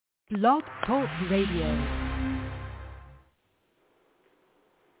Blog Talk Radio.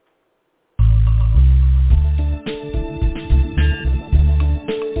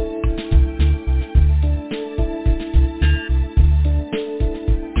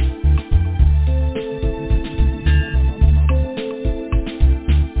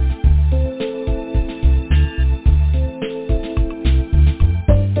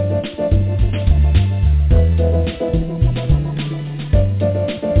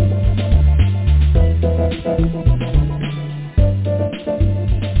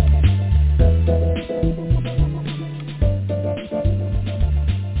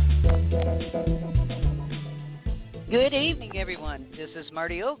 Good evening, everyone. This is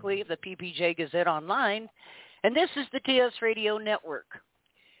Marty Oakley of the PPJ Gazette Online, and this is the TS Radio Network.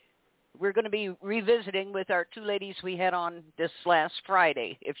 We're going to be revisiting with our two ladies we had on this last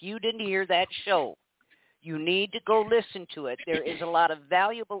Friday. If you didn't hear that show, you need to go listen to it. There is a lot of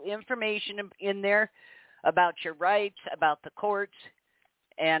valuable information in there about your rights, about the courts,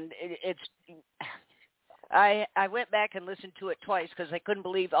 and I went back and listened to it twice because I couldn't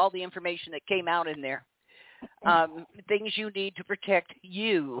believe all the information that came out in there. Things you need to protect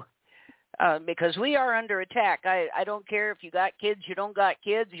you, because we are under attack. I don't care if you got kids, you don't got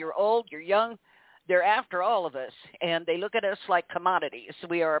kids, you're old, you're young. They're after all of us, and they look at us like commodities.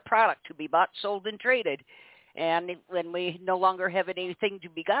 We are a product to be bought, sold, and traded. And when we no longer have anything to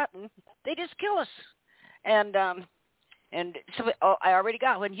be gotten, they just kill us. And so I already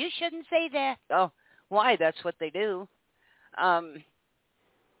got one. You shouldn't say that. Oh, why? That's what they do.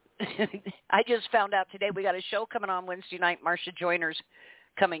 I just found out today we got a show coming on Wednesday night. Marcia Joyner's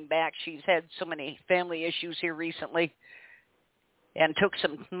coming back. She's had so many family issues here recently and took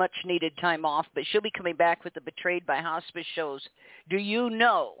some much-needed time off, but she'll be coming back with the Betrayed by Hospice shows. Do you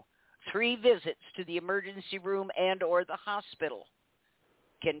know 3 visits to the emergency room and or the hospital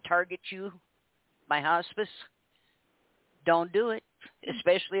can target you by hospice? Don't do it,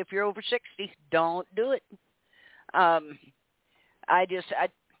 especially if you're over 60. Don't do it.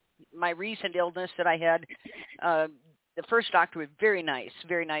 My recent illness that I had, the first doctor was very nice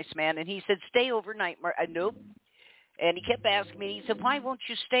man, and he said, stay overnight. Nope. And he kept asking me, he said, why won't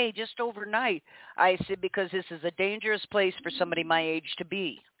you stay just overnight? I said, because this is a dangerous place for somebody my age to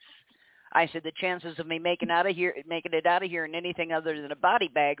be. I said, the chances of me making it out of here in anything other than a body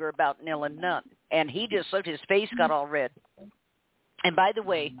bag are about nil and none. And he just looked, his face got all red. And by the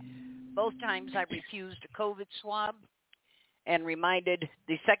way, both times I refused a COVID swab and reminded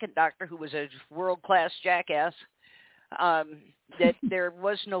the second doctor, who was a world-class jackass, that there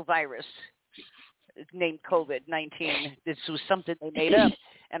was no virus named COVID-19. This was something they made up.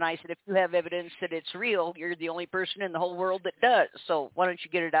 And I said, if you have evidence that it's real, you're the only person in the whole world that does. So why don't you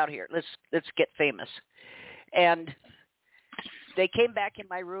get it out here? Let's get famous. And they came back in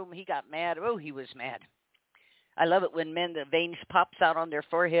my room. He got mad. Oh, he was mad. I love it when the veins pops out on their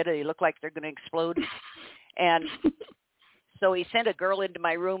forehead and they look like they're going to explode. And so he sent a girl into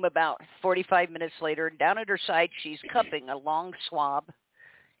my room about 45 minutes later, and down at her side, she's cupping a long swab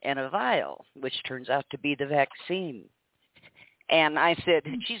and a vial, which turns out to be the vaccine. And I said,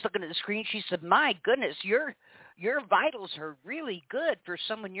 she's looking at the screen. She said, my goodness, your vitals are really good for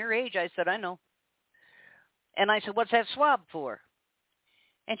someone your age. I said, I know. And I said, what's that swab for?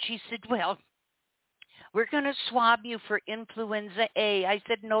 And she said, well, we're going to swab you for influenza A. I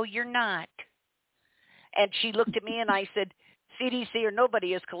said, no, you're not. And she looked at me and I said, CDC or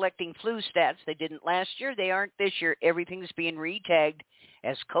nobody is collecting flu stats. They didn't last year. They aren't this year. Everything's being re-tagged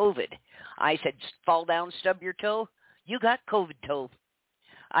as COVID. I said, fall down, stub your toe. You got COVID toe.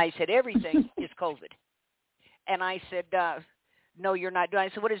 I said, everything is COVID. And I said, no, you're not doing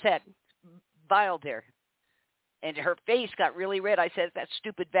it. I said, what is that vial there? And her face got really red. I said, that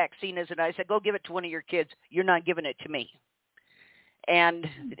stupid vaccine isn't. I said, go give it to one of your kids. You're not giving it to me. And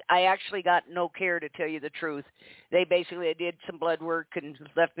I actually got no care, to tell you the truth. They basically did some blood work and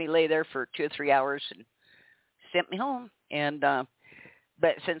left me lay there for 2 or 3 hours and sent me home. And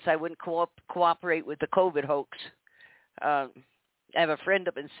but since I wouldn't cooperate with the COVID hoax, I have a friend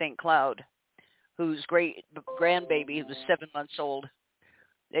up in St. Cloud whose great grandbaby was 7 months old.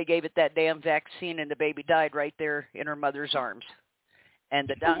 They gave it that damn vaccine, and the baby died right there in her mother's arms. And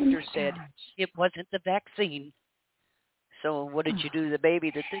the doctor said it wasn't the vaccine. So what did you do to the baby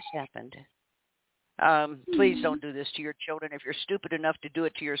that this happened? Please don't do this to your children. If you're stupid enough to do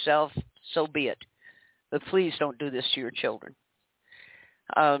it to yourself, so be it. But please don't do this to your children.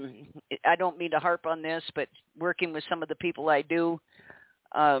 I don't mean to harp on this, but working with some of the people I do,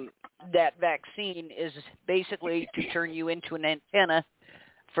 that vaccine is basically to turn you into an antenna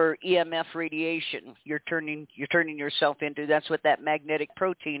for EMF radiation. You're turning yourself into, that's what that magnetic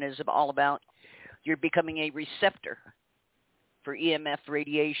protein is all about. You're becoming a receptor for EMF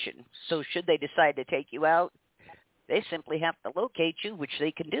radiation. So should they decide to take you out, they simply have to locate you, which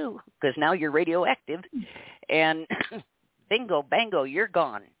they can do, because now you're radioactive, and bingo, bango, you're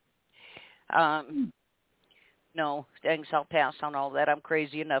gone. No, thanks, I'll pass on all that. I'm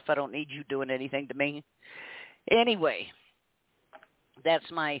crazy enough. I don't need you doing anything to me. Anyway,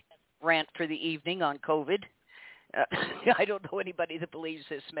 that's my rant for the evening on COVID. I don't know anybody that believes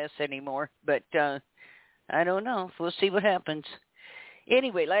this mess anymore, but I don't know. We'll see what happens.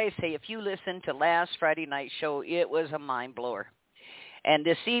 Anyway, like I say, if you listened to last Friday night's show, it was a mind blower. And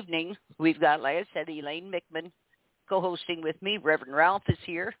this evening, we've got, like I said, Elaine Mickman co-hosting with me. Reverend Ralph is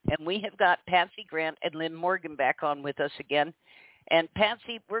here, and we have got Patsy Grant and Lynn Morgan back on with us again. And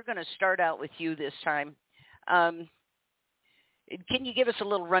Patsy, we're going to start out with you this time. Can you give us a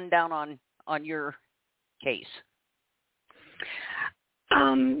little rundown on your case?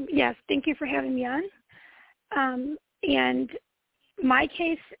 Yes, thank you for having me on. And my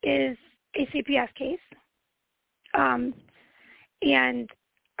case is a CPS case. And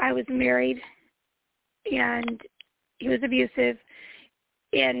I was married, and he was abusive.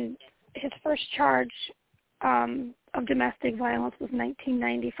 And his first charge of domestic violence was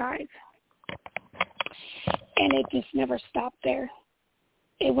 1995. And it just never stopped there.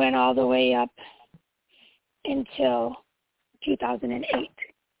 It went all the way up until 2008.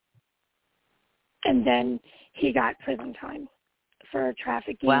 And then he got prison time for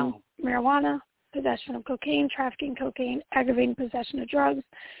trafficking marijuana, possession of cocaine, trafficking cocaine, aggravating possession of drugs,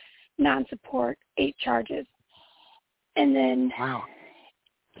 non-support, 8 charges. And then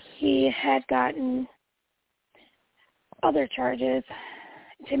he had gotten other charges,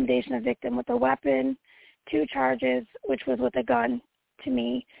 intimidation of victim with a weapon, 2 charges, which was with a gun to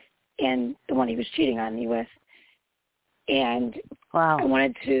me, and the one he was cheating on me with. And I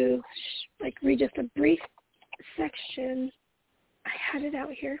wanted to read just a brief section. I had it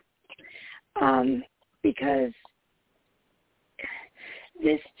out here because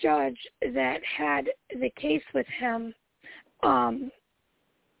this judge that had the case with him,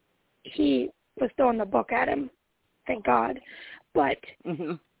 he was throwing the book at him, thank God. But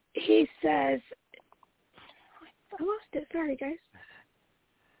he says, I lost it. Sorry, guys.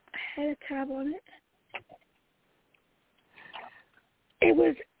 I had a tab on it.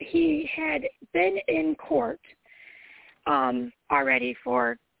 He had been in court already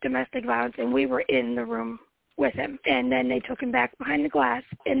for domestic violence, and we were in the room with him. And then they took him back behind the glass,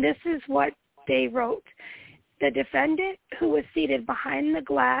 and this is what they wrote. The defendant, who was seated behind the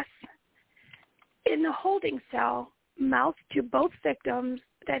glass in the holding cell, mouthed to both victims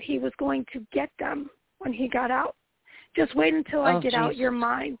that he was going to get them when he got out. Just wait until I get out, you're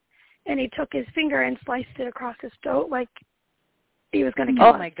mine. And he took his finger and sliced it across his throat like he was going to kill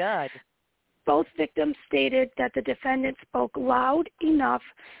us. Oh, my God. Both victims stated that the defendant spoke loud enough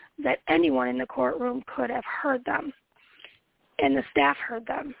that anyone in the courtroom could have heard them, and the staff heard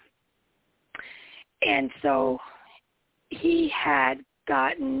them. And so he had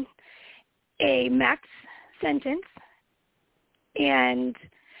gotten a max sentence, and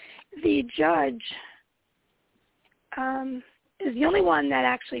the judge is the only one that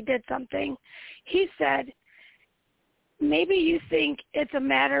actually did something. He said, maybe you think it's a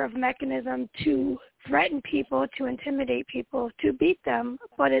matter of mechanism to threaten people, to intimidate people, to beat them,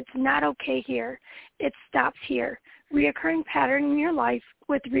 but it's not okay here. It stops here. Reoccurring pattern in your life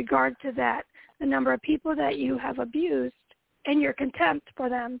with regard to that, the number of people that you have abused and your contempt for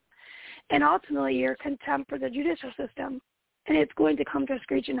them, and ultimately your contempt for the judicial system. And it's going to come to a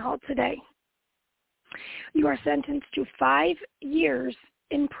screeching halt today. You are sentenced to 5 years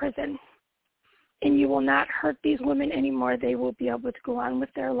in prison, and you will not hurt these women anymore. They will be able to go on with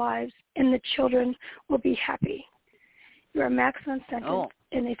their lives, and the children will be happy. You are maximum sentence,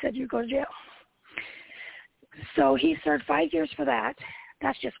 and they said you go to jail. So he served 5 years for that.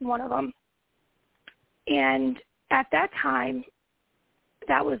 That's just one of them. And at that time,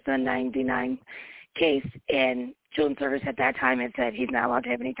 that was the 99 case, and Children's Service at that time had said he's not allowed to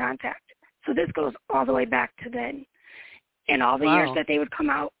have any contact. So this goes all the way back to then. And all the years that they would come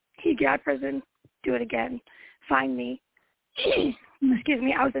out, he'd get out of prison, do it again, find me. Excuse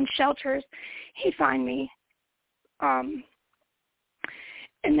me, I was in shelters. He'd find me. And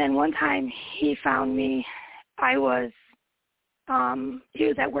then one time he found me. He was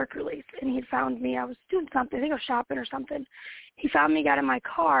at work release, and he found me. I was doing something. I think I was shopping or something. He found me, got in my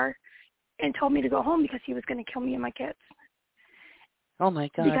car, and told me to go home because he was going to kill me and my kids. Oh, my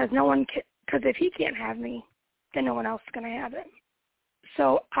God. Because if he can't have me, then no one else is going to have it.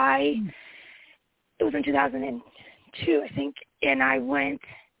 So it was in 2002, I think, and I went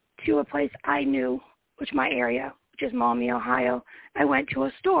to a place I knew, which my area, which is Maumee, Ohio. I went to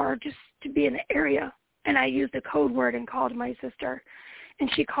a store just to be in the area, and I used a code word and called my sister, and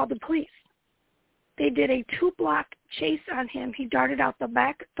she called the police. They did a 2-block chase on him. He darted out the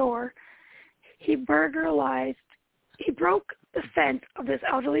back door. He burglarized. He broke the fence of this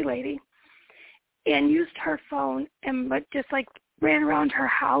elderly lady and used her phone but just like ran around her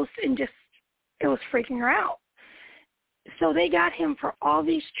house and just, it was freaking her out. So they got him for all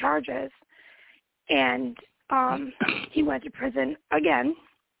these charges, and he went to prison again.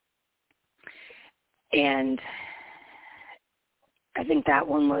 And I think that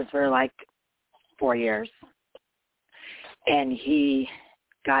one was for like 4 years. And he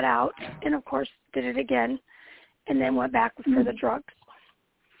got out and, of course, did it again and then went back for the drugs.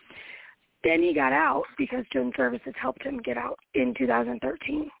 Then he got out because Children's Services helped him get out in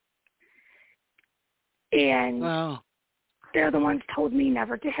 2013. And they're the ones told me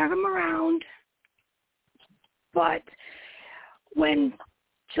never to have him around. But when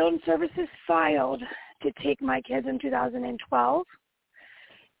Children's Services filed to take my kids in 2012,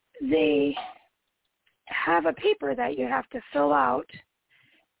 they have a paper that you have to fill out,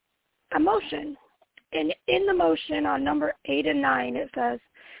 a motion. And in the motion on number 8 and 9, it says,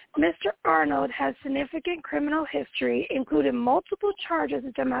 Mr. Arnold has significant criminal history, including multiple charges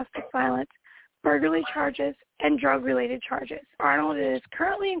of domestic violence, burglary charges, and drug-related charges. Arnold is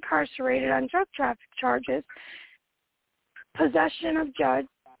currently incarcerated on drug traffic charges, possession of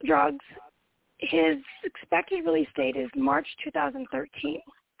drugs. His expected release date is March 2013.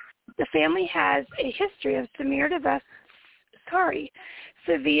 The family has a history of severe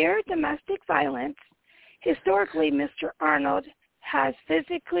domestic violence. Historically, Mr. Arnold has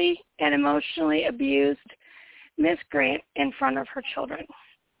physically and emotionally abused Miss Grant in front of her children.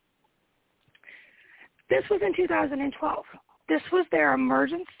 This was in 2012. This was their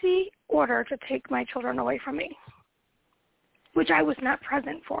emergency order to take my children away from me, which I was not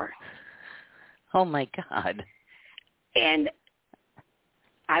present for. Oh, my God. And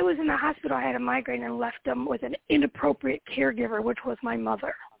I was in the hospital. I had a migraine and left them with an inappropriate caregiver, which was my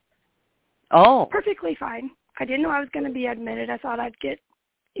mother. Oh. Perfectly fine. I didn't know I was going to be admitted. I thought I'd get,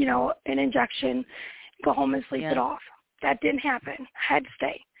 an injection, go home and sleep it off. That didn't happen. I had to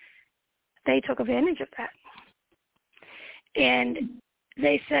stay. They took advantage of that. And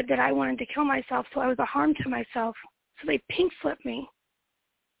they said that I wanted to kill myself, so I was a harm to myself. So they pink slipped me.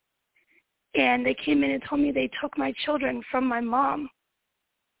 And they came in and told me they took my children from my mom.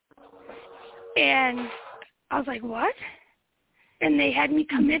 And I was like, what? And they had me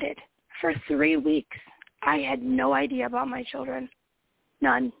committed for 3 weeks. I had no idea about my children.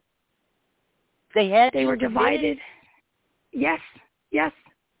 None. They were divided. Yes,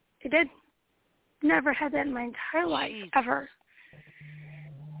 they did. Never had that in my entire life, ever.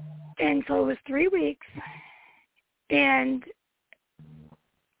 And so it was 3 weeks. And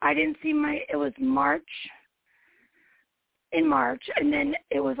I didn't see it was in March, and then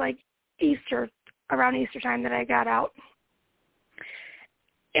it was like around Easter time that I got out.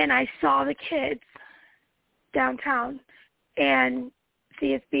 And I saw the kids downtown and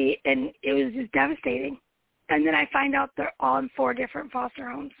CSB, and it was just devastating. And then I find out they're all in 4 different foster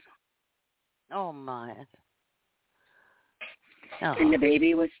homes. Oh, my. Oh. And the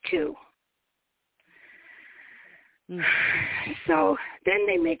baby was 2. So then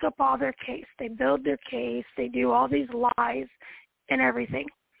they make up all their case. They build their case. They do all these lies and everything.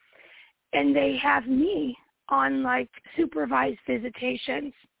 And they have me on, supervised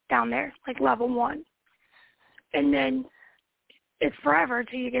visitations down there, level 1. And then it's forever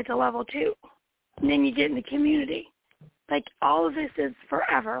till you get to level 2. And then you get in the community. All of this is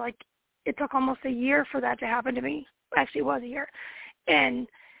forever. It took almost a year for that to happen to me. Actually, it was a year. And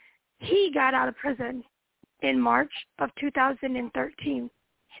he got out of prison in March of 2013.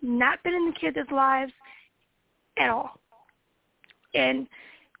 Had not been in the kids' lives at all. And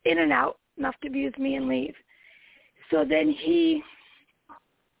in and out, enough to abuse me and leave. So then he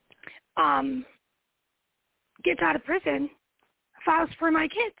gets out of prison, files for my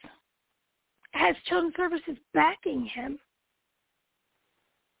kids, has Children's Services backing him.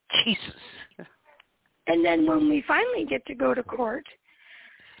 Jesus. And then when we finally get to go to court,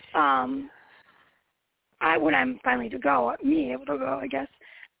 when I'm finally able to go, I guess,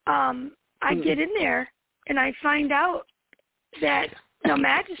 I get in there and I find out that the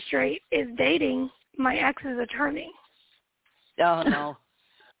magistrate is dating my ex's attorney. Oh, no.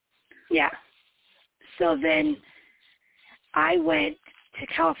 Yeah. So then I went to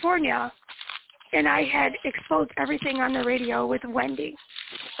California and I had exposed everything on the radio with Wendy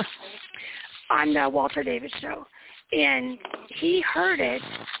on the Walter Davis show. And he heard it,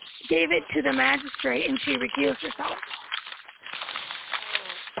 gave it to the magistrate, and she recused herself.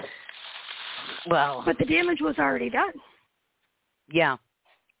 Well, but the damage was already done. Yeah.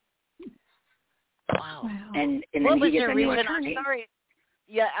 Wow. And what then was he gets the a new reason? attorney. I'm sorry.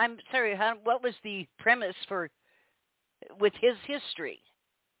 Yeah, I'm sorry. What was the premise with his history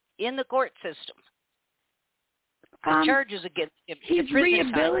in the court system? The charges against him. He's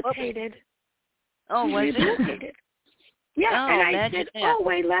rehabilitated. Was rehabilitated. Yeah, oh, and I said, that.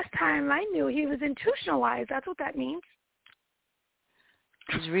 wait, last time I knew he was institutionalized. That's what that means.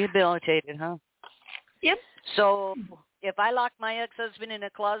 He's rehabilitated, huh? Yep. So if I lock my ex-husband in a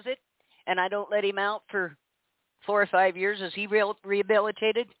closet and I don't let him out for 4 or 5 years, is he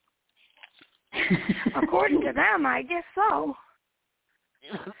rehabilitated? According to them, I guess so.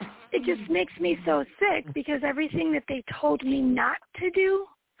 It just makes me so sick because everything that they told me not to do,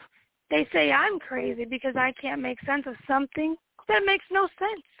 they say I'm crazy because I can't make sense of something that makes no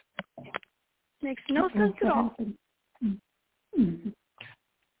sense. Makes no sense at all.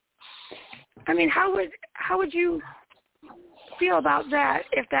 I mean, how would you feel about that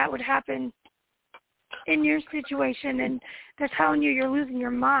if that would happen in your situation and they're telling you you're losing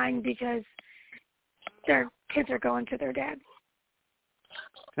your mind because their kids are going to their dad?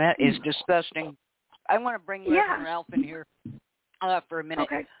 That is disgusting. I want to bring Reverend Ralph in here for a minute.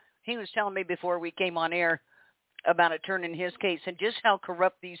 Okay. He was telling me before we came on air about a turn in his case and just how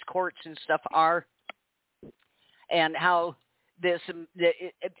corrupt these courts and stuff are, and how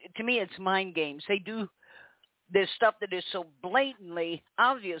to me it's mind games. They do this stuff that is so blatantly,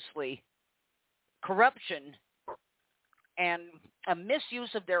 obviously corruption and a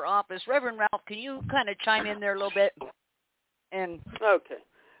misuse of their office. Reverend Ralph, can you kind of chime in there a little bit? And okay.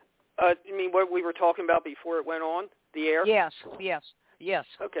 You mean what we were talking about before it went on the air? Yes.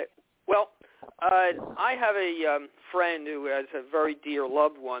 Okay. Well, I have a friend who has a very dear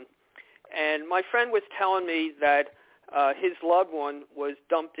loved one, and my friend was telling me that his loved one was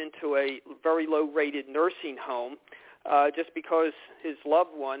dumped into a very low-rated nursing home just because his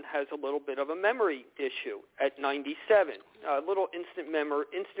loved one has a little bit of a memory issue at 97, a little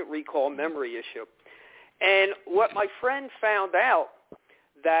instant recall memory issue. And what my friend found out,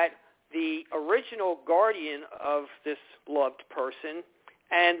 that the original guardian of this loved person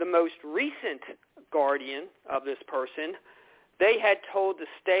and the most recent guardian of this person, they had told the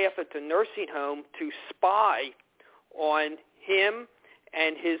staff at the nursing home to spy on him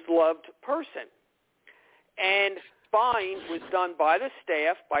and his loved person. And spying was done by the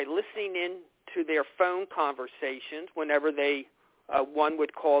staff by listening in to their phone conversations whenever they one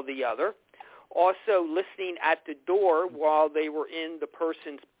would call the other. Also listening at the door while they were in the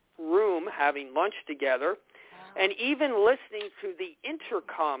person's room having lunch together, and even listening to the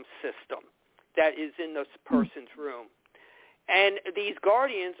intercom system that is in this person's room. And these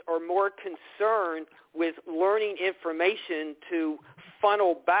guardians are more concerned with learning information to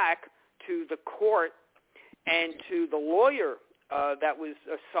funnel back to the court and to the lawyer that was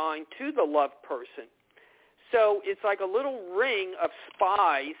assigned to the loved person. So it's like a little ring of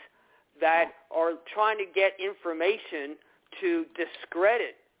spies that are trying to get information to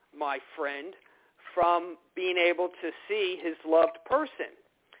discredit my friend from being able to see his loved person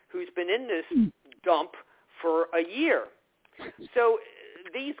who's been in this dump for a year. So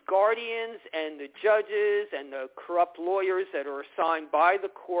these guardians and the judges and the corrupt lawyers that are assigned by the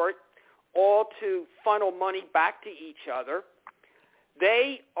court all to funnel money back to each other,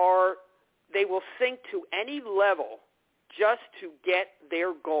 they will sink to any level just to get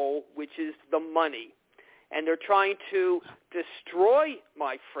their goal, which is the money. And they're trying to destroy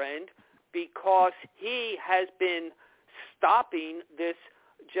my friend because he has been stopping this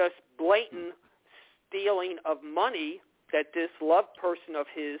just blatant stealing of money that this loved person of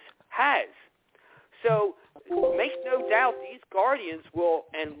his has. So make no doubt these guardians will,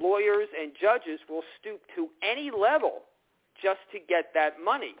 and lawyers and judges will stoop to any level just to get that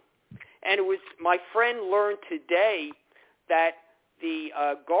money. And it was my friend learned today that the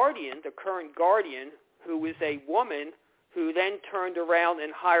guardian, the current guardian, who is a woman, who then turned around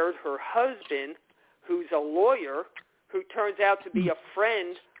and hired her husband, who's a lawyer, who turns out to be a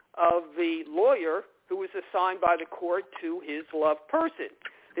friend of the lawyer who was assigned by the court to his loved person.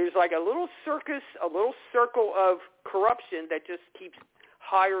 There's like a little circus, a little circle of corruption that just keeps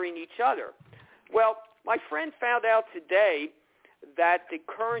hiring each other. Well, my friend found out today that the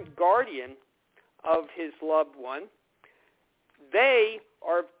current guardian of his loved one, they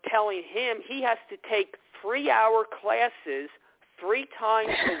are telling him he has to take 3-hour classes 3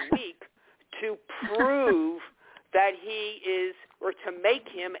 times a week to prove that he is, or to make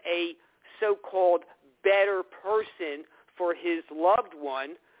him a so-called better person for his loved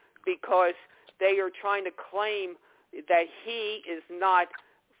one, because they are trying to claim that he is not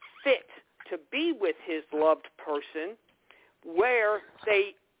fit to be with his loved person,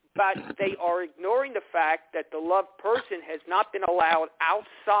 but they are ignoring the fact that the loved person has not been allowed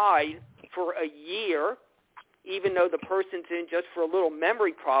outside for a year, even though the person's in just for a little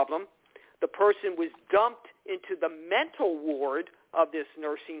memory problem. The person was dumped into the mental ward of this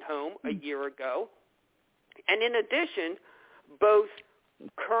nursing home a year ago. And in addition, both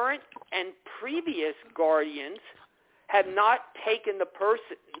current and previous guardians have not taken the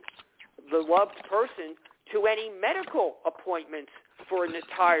loved person, to any medical appointments for an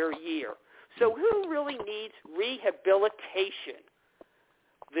entire year. So who really needs rehabilitation?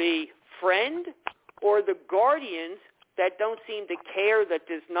 The friend or the guardians that don't seem to care that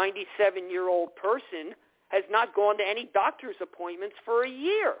this 97-year-old person has not gone to any doctor's appointments for a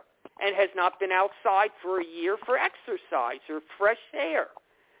year and has not been outside for a year for exercise or fresh air?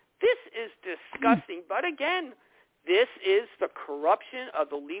 This is disgusting. But again, this is the corruption of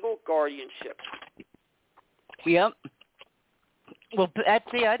the legal guardianship. Yep. Well,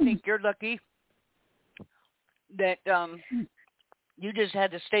 Patsy, I think you're lucky that you just had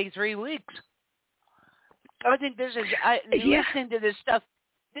to stay 3 weeks. I think this is, listening to this stuff,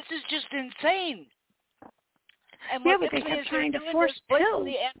 this is just insane. And but they kept trying to force pills.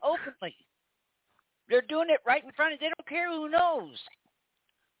 And openly. They're doing it right in front of, they don't care who knows.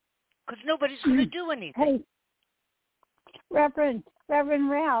 Because nobody's going to do anything. Hey, Reverend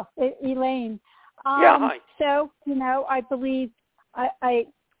Ralph, Elaine. Hi. So, I believe, I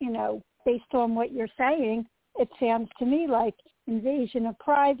based on what you're saying, it sounds to me like invasion of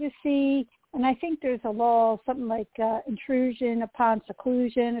privacy, and I think there's a law, something like intrusion upon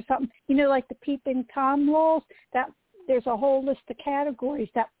seclusion or something, like the peeping Tom laws, that there's a whole list of categories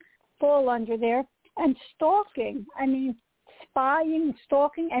that fall under there. And stalking, spying,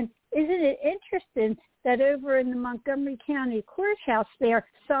 stalking, and isn't it interesting that over in the Montgomery County Courthouse there,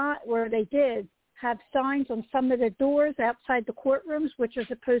 where they did have signs on some of the doors outside the courtrooms, which are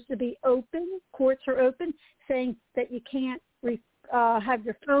supposed to be open, courts are open, saying that you can't have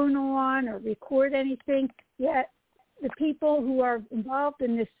your phone on or record anything, yet the people who are involved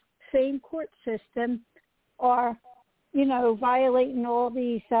in this same court system are, violating all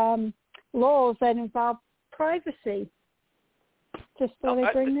these laws that involve privacy. Just thought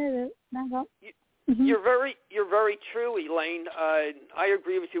I'd bring that up. You're very true, Elaine. I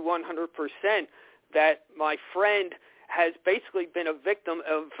agree with you 100% that my friend has basically been a victim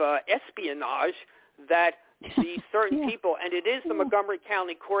of espionage, that these certain people, and it is the Montgomery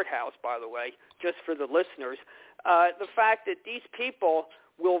County Courthouse, by the way, just for the listeners, the fact that these people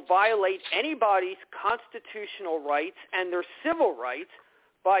will violate anybody's constitutional rights and their civil rights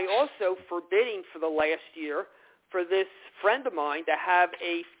by also forbidding for the last year for this friend of mine to have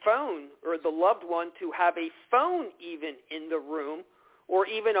a phone, or the loved one to have a phone even in the room, or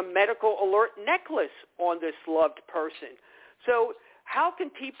even a medical alert necklace on this loved person. So how can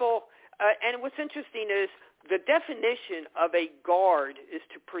people, and what's interesting is the definition of a guard is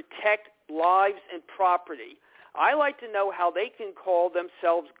to protect lives and property. I like to know how they can call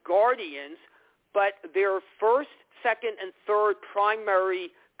themselves guardians, but their first, second, and third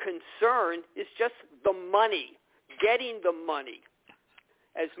primary concern is just the money, getting the money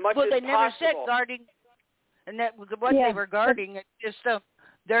as much as possible. Well, they never said guarding, and that what they were guarding. It's just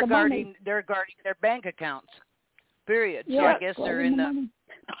they're guarding their bank accounts. Period. So I guess they're in the.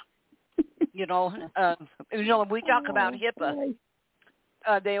 We talk about HIPAA.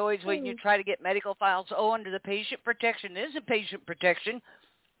 They always, when you try to get medical files, under the patient protection. It isn't patient protection.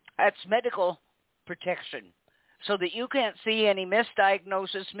 That's medical protection. So that you can't see any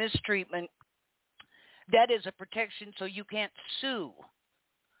misdiagnosis, mistreatment. That is a protection so you can't sue.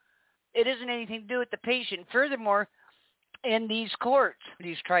 It isn't anything to do with the patient. Furthermore, in these courts,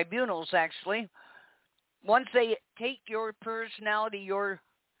 these tribunals actually, once they take your personality, your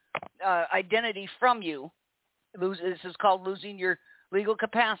identity from you, this is called losing your legal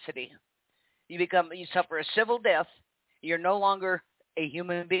capacity. You suffer a civil death. You're no longer a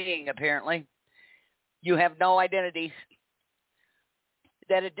human being, apparently. You have no identity.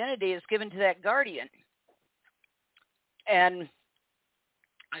 That identity is given to that guardian. And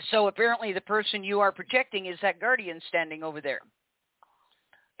so apparently the person you are protecting is that guardian standing over there.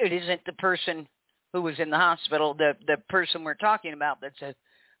 It isn't the person who was in the hospital, the person we're talking about that's a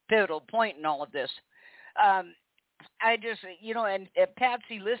pivotal point in all of this. I just, and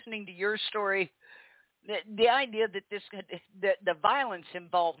Patsy, listening to your story, the idea that the violence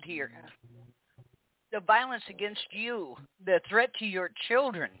involved here, the violence against you, the threat to your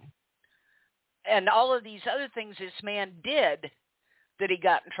children, and all of these other things this man did that he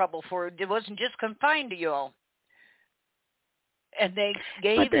got in trouble for, it wasn't just confined to you all. And they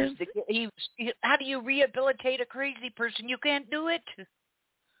gave us how do you rehabilitate a crazy person? You can't do it.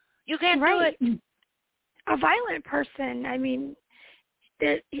 You can't do it. A violent person, I mean,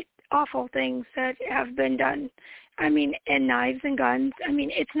 the awful things that have been done. I mean, and knives and guns. I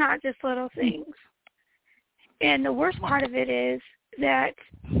mean, it's not just little things. And the worst part of it is that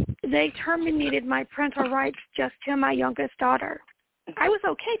they terminated my parental rights just to my youngest daughter. I was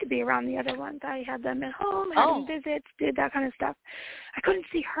okay to be around the other ones. I had them at home, having visits, did that kind of stuff. I couldn't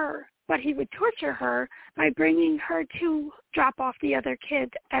see her, but he would torture her by bringing her to drop off the other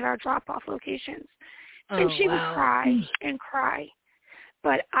kids at our drop-off locations. And she would cry and cry.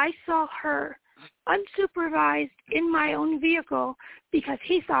 But I saw her unsupervised in my own vehicle because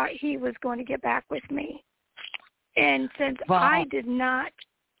he thought he was going to get back with me. And since I did not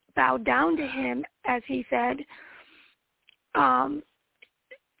bow down to him, as he said,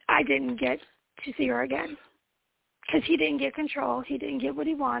 I didn't get to see her again because he didn't get control. He didn't get what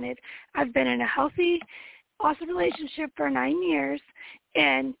he wanted. I've been in a healthy, awesome relationship for 9 years,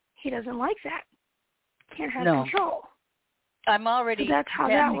 and he doesn't like that. Can't have control. I'm already so that's how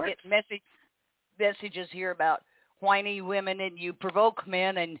that works. Get messages here about whiny women, and you provoke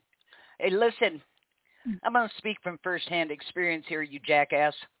men. And hey, listen, I'm going to speak from firsthand experience here, you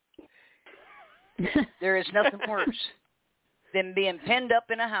jackass. There is nothing worse than being penned up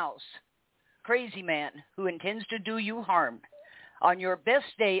in a house. Crazy man who intends to do you harm. On your best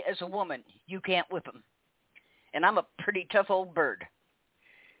day as a woman, you can't whip him. And I'm a pretty tough old bird.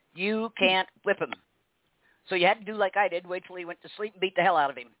 You can't whip him. So you had to do like I did, wait till he went to sleep and beat the hell out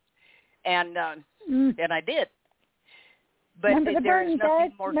of him. And I did. But remember the Burning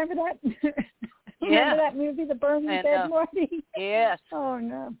Dead? More... Remember that? Remember that movie, The Burning Dead, Marty? Yes. Oh,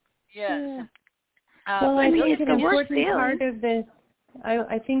 no. Yes. Yeah. Well, I think an important part of this,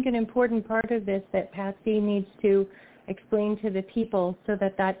 I think an important part of this that Patsy needs to explain to the people so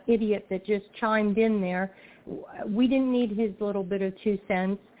that idiot that just chimed in there, we didn't need his little bit of 2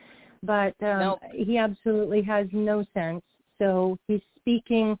 cents, but he absolutely has no sense. So he's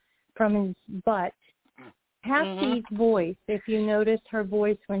speaking from his butt. Patsy's voice, if you notice her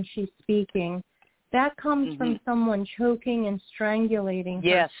voice when she's speaking, that comes from someone choking and strangulating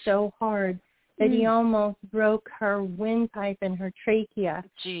her so hard that he almost broke her windpipe and her trachea.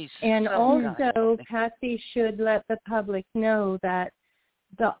 Jeez. And also, Patsy should let the public know that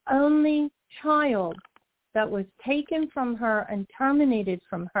the only child that was taken from her and terminated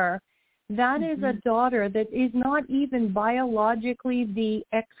from her, that is a daughter that is not even biologically the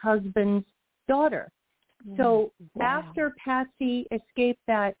ex-husband's daughter. So after Patsy escaped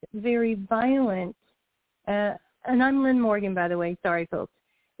that very violent, and I'm Lynne Morgan, by the way, sorry, folks.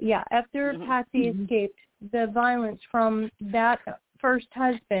 Yeah, after Patsy escaped the violence from that first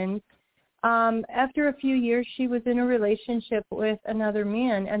husband, after a few years, she was in a relationship with another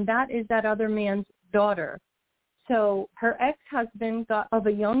man, and that is that other man's daughter. So her ex-husband got of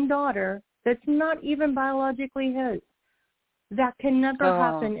a young daughter that's not even biologically his. That can never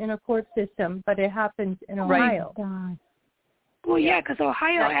happen in a court system, but it happens in Ohio. Right. Well, yeah, because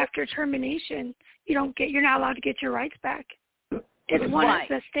Ohio, after termination, you're not allowed to get your rights back. It's one of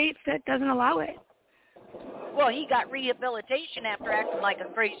the states that doesn't allow it. Well, he got rehabilitation after acting like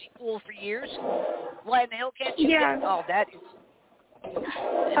a crazy fool for years. Why in the hell can't you get all that? And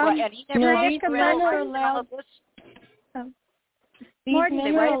he never these men are allowed. These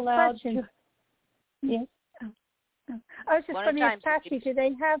men are allowed to. Yes. I was just going to ask Patsy, did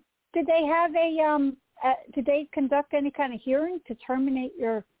they conduct any kind of hearing to terminate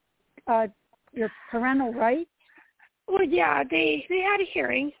your parental rights? Well, yeah, they had a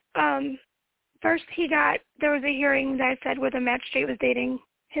hearing. First, there was a hearing that said where the magistrate was dating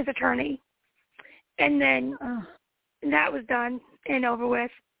his attorney, and then that was done and over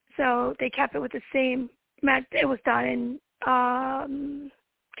with. So they kept it with the same. It was done in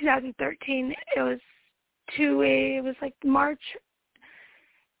 2013. It was like March.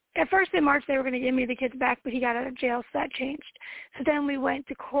 At first in March they were going to give me the kids back, but he got out of jail, so that changed. So then we went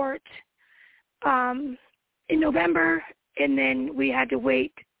to court in November, and then we had to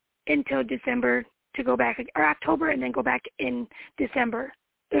wait until December to go back, or October, and then go back in December.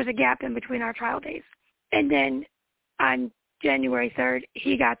 There was a gap in between our trial days. And then on January 3rd,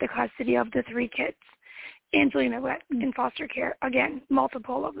 he got the custody of the 3 kids. Angelina went in foster care. Again,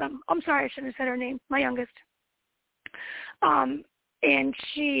 multiple of them. I'm sorry, I shouldn't have said her name. My youngest. And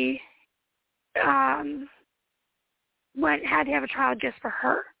she had to have a trial just for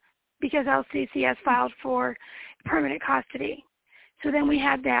her because LCC has filed for permanent custody. So then we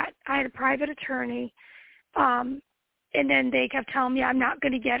had that. I had a private attorney, and then they kept telling me, I'm not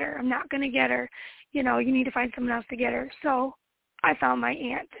going to get her. I'm not going to get her. You know, you need to find someone else to get her. So I found my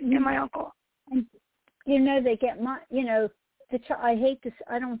aunt and my uncle. And, you know, they get my, you know, I hate this.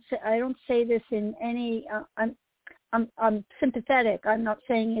 I don't say this in any. I'm sympathetic. I'm not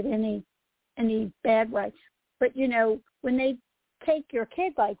saying it any bad way. But you know, when they take your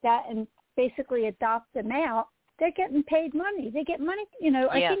kid like that and basically adopt them out, they're getting paid money. They get money. You know,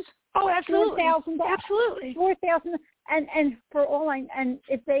 yes. I think. Oh, absolutely. $4,000. Absolutely. $4,000. And for all and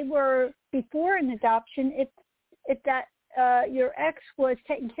if they were before an adoption, if that your ex was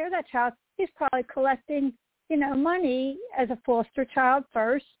taking care of that child, he's probably collecting, you know, money as a foster child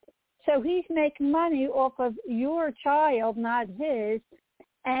first. So he's making money off of your child, not his.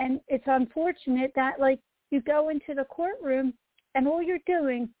 And it's unfortunate that, like, you go into the courtroom and all you're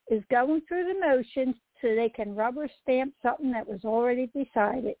doing is going through the motions so they can rubber stamp something that was already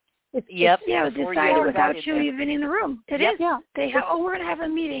decided. It was decided without you even in the room. It is. Yeah. They have, we're going to have a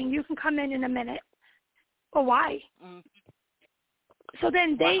meeting. You can come in a minute. Well, why? Mm-hmm. So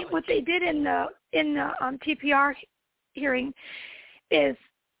then what they did in the TPR hearing is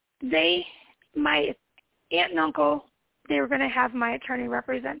my aunt and uncle, they were going to have my attorney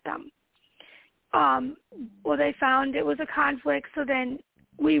represent them. Well, they found it was a conflict, so then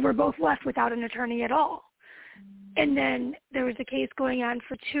we were both left without an attorney at all. And then there was a case going on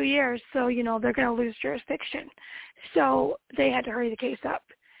for 2 years, so, you know, they're going to lose jurisdiction. So they had to hurry the case up.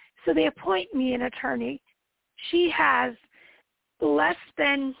 So they appoint me an attorney. She has less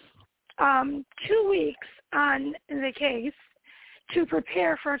than 2 weeks on the case to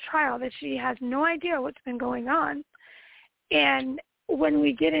prepare for a trial that she has no idea what's been going on. And when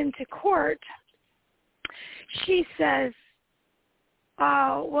we get into court, she says,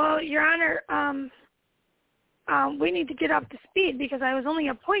 well, Your Honor, we need to get up to speed because I was only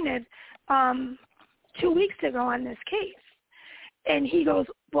appointed 2 weeks ago on this case. And he goes,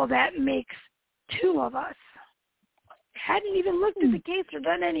 well, that makes two of us. Hadn't even looked at the case or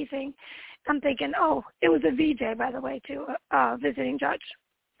done anything. I'm thinking, oh, it was a VJ, by the way, too, visiting judge.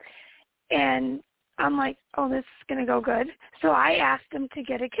 And I'm like, oh, this is going to go good. So I asked him to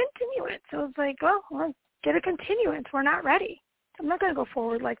get a continuance. So I was like, well, get a continuance. We're not ready. I'm not going to go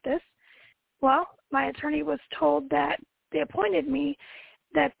forward like this. Well, my attorney was told that they appointed me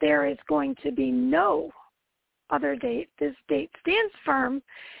that there is going to be no other date. This date stands firm,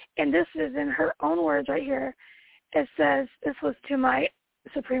 and this is in her own words right here. It says, this was to my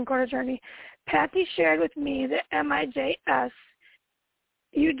Supreme Court attorney, Patsy shared with me the MIJS.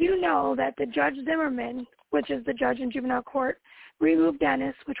 You do know that the Judge Zimmerman, which is the judge in juvenile court, removed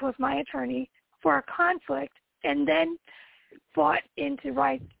Dennis, which was my attorney, for a conflict, and then fought into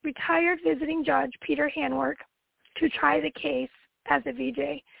retired visiting judge Peter Hanwork to try the case as a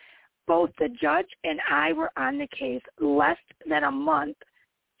VJ. Both the judge and I were on the case less than a month.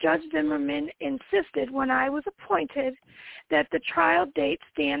 Judge Zimmerman insisted when I was appointed that the trial date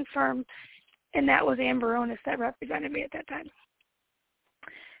stand firm, and that was Ann Baronis that represented me at that time.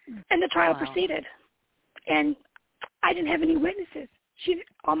 And the trial proceeded. And I didn't have any witnesses.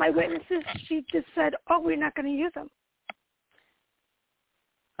 All my witnesses, she just said, oh, we're not going to use them.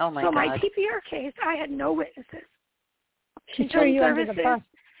 Oh, my God. So God. my TPR case, I had no witnesses. She threw you under the bus.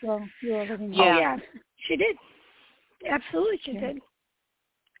 Well, you were living Oh, yeah, she did. Absolutely, she did.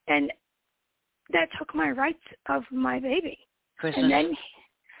 And that took my rights of my baby. Christmas.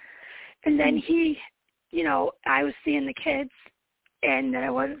 And then he, you know, I was seeing the kids, and then I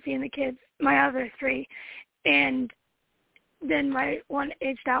wasn't seeing the kids, my other three. And then my one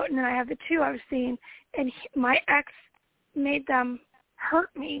aged out, and then I have the two I was seeing. And my ex made them hurt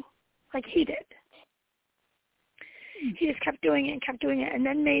me like he did. He just kept doing it, and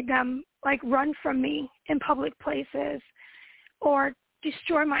then made them, like, run from me in public places or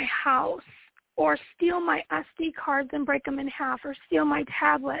destroy my house or steal my SD cards and break them in half or steal my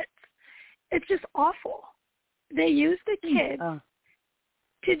tablets. It's just awful. They use the kids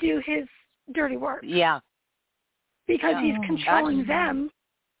to do his dirty work. Yeah. Because he's controlling them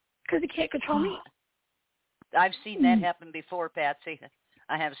because he can't control me. I've seen that happen before, Patsy.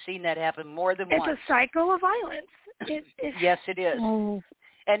 I have seen that happen more than once. It's a cycle of violence. Yes, it is.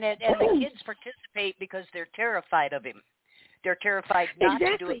 And the kids participate because they're terrified of him. They're terrified not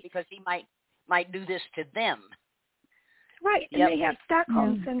to do it because he might do this to them. Right, and they have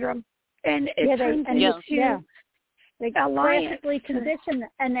Stockholm syndrome, and it turns into they classically condition them,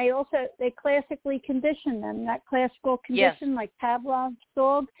 and they classically condition them. That classical condition, like Pavlov's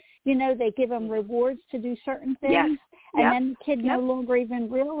dog, you know, they give them rewards to do certain things, And then the kid no longer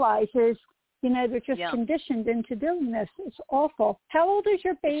even realizes, they're just conditioned into doing this. It's awful. How old is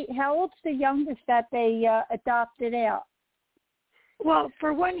how old's the youngest that they adopted out? Well,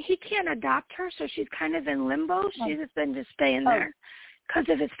 for one, he can't adopt her, so she's kind of in limbo. She's been just staying there because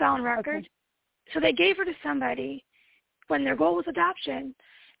of his felon record. Okay. So they gave her to somebody when their goal was adoption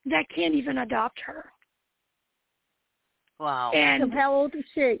that can't even adopt her. Wow. And so how old is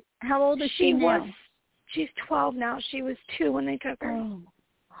she? How old is she now? She's 12 now. She was 2 when they took her.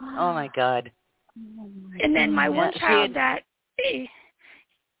 Oh my God. And then my one child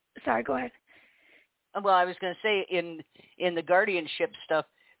sorry, go ahead. Well, I was going to say in the guardianship stuff,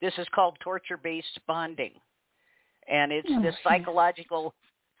 this is called torture-based bonding, and it's this psychological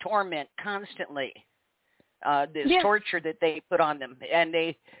torment constantly, this torture that they put on them, and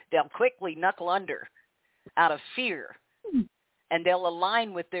they'll quickly knuckle under out of fear, and they'll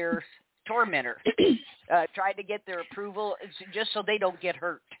align with their tormentor, try to get their approval just so they don't get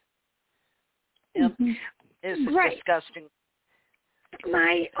hurt. This is disgusting.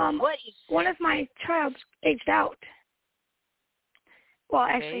 One of my child's aged out. Well,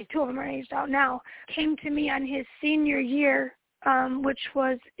 actually, 2 of them are aged out now. Came to me on his senior year, which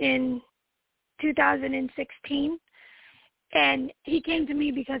was in 2016, and he came to me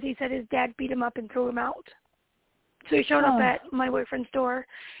because he said his dad beat him up and threw him out. So he showed up at my boyfriend's door,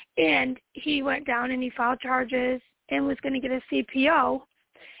 and he went down and he filed charges and was going to get a CPO,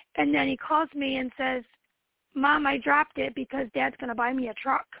 and then he calls me and says, Mom, I dropped it because Dad's going to buy me a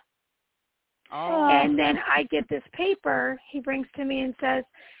truck. And then I get this paper. He brings to me and says,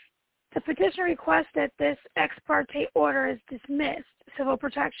 the petition requests that this ex parte order is dismissed, civil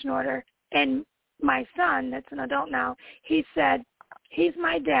protection order. And my son, that's an adult now, he said, he's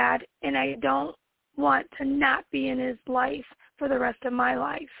my dad, and I don't want to not be in his life for the rest of my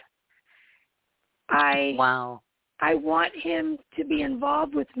life. I want him to be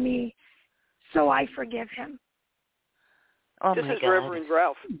involved with me, so I forgive him. Oh, this my is God. Reverend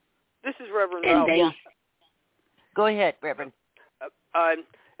Ralph. This is Reverend Ralph. Go ahead, Reverend.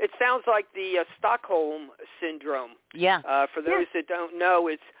 It sounds like the Stockholm syndrome. Yeah. For those that don't know,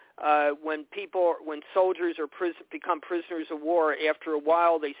 it's when soldiers become prisoners of war. After a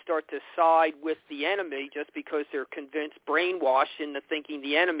while, they start to side with the enemy just because they're convinced, brainwashed into thinking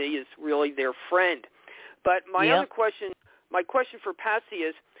the enemy is really their friend. But my question for Patsy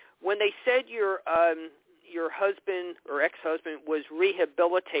is, when they said your husband or ex-husband was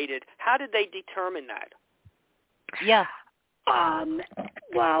rehabilitated, how did they determine that? Yeah.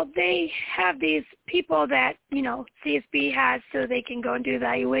 Well, they have these people that, CSB has so they can go and do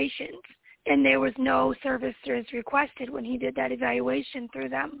evaluations. And there was no services requested when he did that evaluation through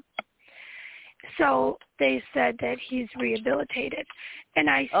them. So they said that he's rehabilitated. And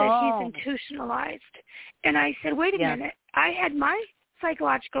I said he's institutionalized. And I said, wait a minute. I had my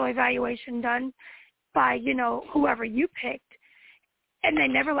psychological evaluation done by, whoever you picked, and they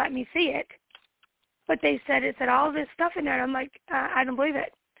never let me see it. But they said it said all this stuff in there, and I'm like, I don't believe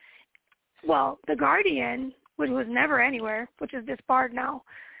it. Well, the guardian, which was never anywhere, which is disbarred now,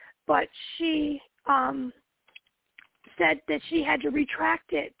 but she said that she had to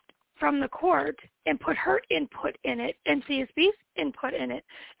retract it from the court and put her input in it and CSB's input in it,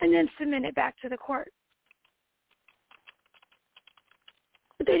 and then submit it back to the court.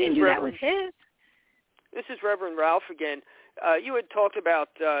 But they didn't do that with his. This is Reverend Ralph again. You had talked about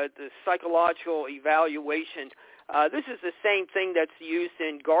the psychological evaluation. This is the same thing that's used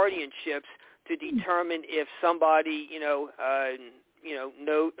in guardianships to determine if somebody, to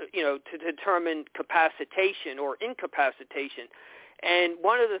determine capacitation or incapacitation. And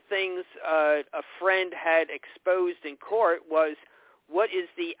one of the things a friend had exposed in court was what is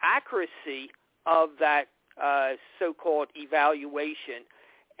the accuracy of that so-called evaluation.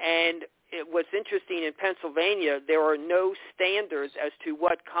 And what's interesting in Pennsylvania, there are no standards as to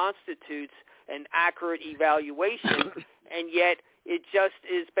what constitutes an accurate evaluation, and yet it just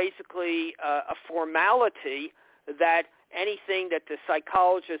is basically a formality that anything that the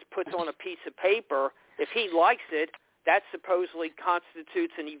psychologist puts on a piece of paper, if he likes it, that supposedly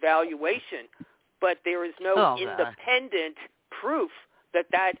constitutes an evaluation. But there is no independent proof that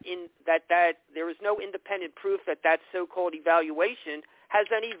there is no independent proof that so-called evaluation has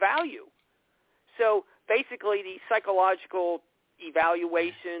any value. So basically these psychological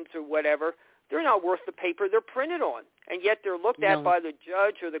evaluations or whatever, they're not worth the paper they're printed on. And yet they're looked at by the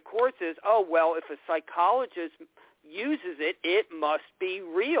judge or the courts as, oh, well, if a psychologist uses it, it must be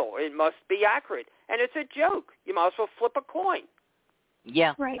real. It must be accurate. And it's a joke. You might as well flip a coin.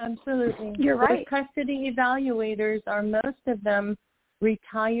 Yeah. Right. Absolutely. You're right. The custody evaluators are most of them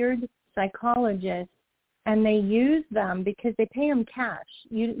retired psychologists and they use them because they pay them cash.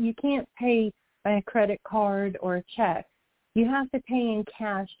 You can't pay by a credit card or a check. You have to pay in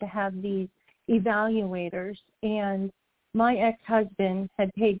cash to have these evaluators. And my ex-husband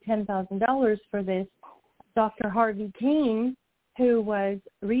had paid $10,000 for this. Dr. Harvey Kane, who was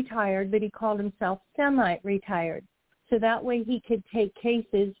retired, but he called himself semi-retired. So that way he could take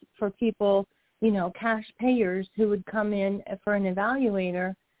cases for people, cash payers who would come in for an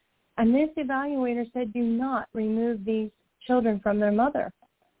evaluator. And this evaluator said, do not remove these children from their mother.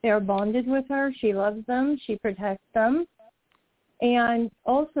 They are bonded with her. She loves them. She protects them. And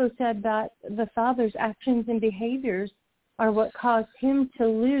also said that the father's actions and behaviors are what caused him to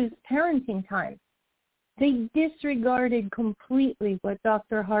lose parenting time. They disregarded completely what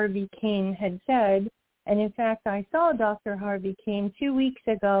Dr. Harvey Kane had said. And in fact, I saw Dr. Harvey Kane 2 weeks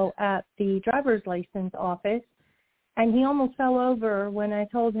ago at the driver's license office, and he almost fell over when I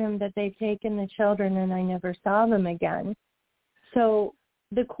told him that they've taken the children and I never saw them again. So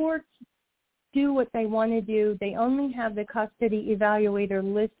the courts do what they want to do. They only have the custody evaluator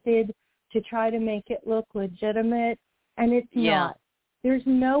listed to try to make it look legitimate, and it's not. There's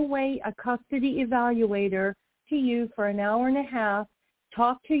no way a custody evaluator to you for an hour and a half,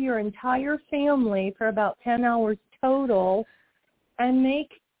 talk to your entire family for about 10 hours total, and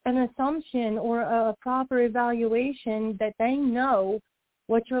make an assumption or a proper evaluation that they know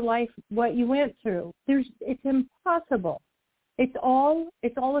what you went through. It's impossible. It's all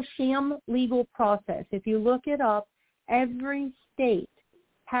a sham legal process. If you look it up, every state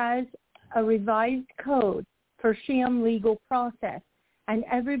has a revised code for sham legal process, and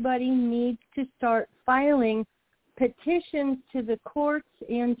everybody needs to start filing petitions to the courts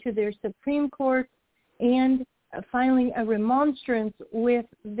and to their Supreme Court and filing a remonstrance with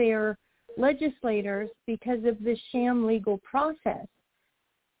their legislators because of this sham legal process.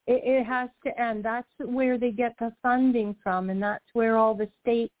 It has to end. That's where they get the funding from, and that's where all the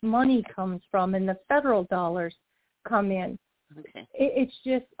state money comes from and the federal dollars come in. Okay. It's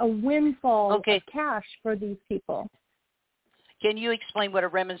just a windfall of cash for these people. Can you explain what a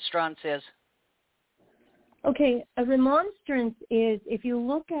remonstrance is? Okay, a remonstrance is, if you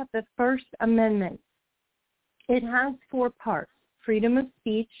look at the First Amendment, it has 4 parts: freedom of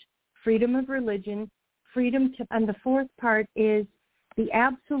speech, freedom of religion, and the fourth part is the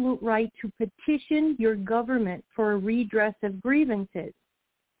absolute right to petition your government for a redress of grievances.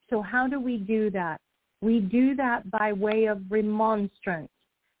 So how do we do that? We do that by way of remonstrance.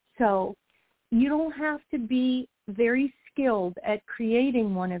 So you don't have to be very skilled at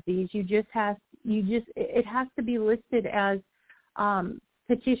creating one of these. It has to be listed as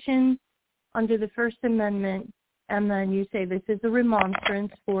petition under the First Amendment, and then you say this is a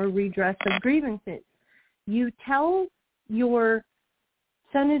remonstrance for redress of grievances. You tell your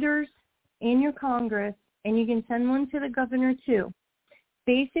senators and your Congress, and you can send one to the governor too.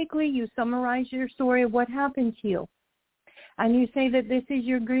 Basically, you summarize your story of what happened to you, and you say that this is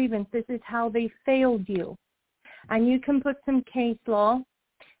your grievance, this is how they failed you. And you can put some case law,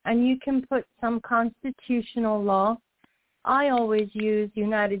 and you can put some constitutional law. I always use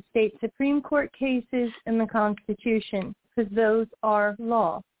United States Supreme Court cases and the Constitution because those are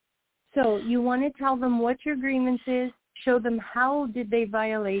law. So you want to tell them what your grievance is, show them how did they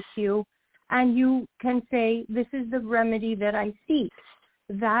violate you, and you can say, this is the remedy that I seek.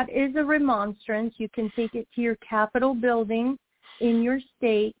 That is a remonstrance. You can take it to your Capitol building in your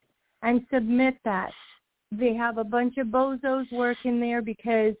state and submit that. They have a bunch of bozos working there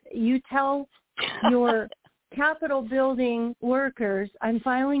because you tell your Capitol building workers, I'm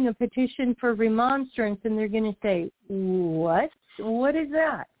filing a petition for remonstrance, and they're going to say, what? What is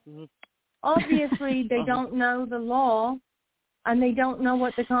that? Obviously, they don't know the law, and they don't know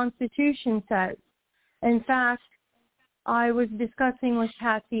what the Constitution says. In fact, I was discussing with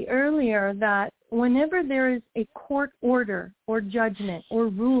Patsy earlier that whenever there is a court order or judgment or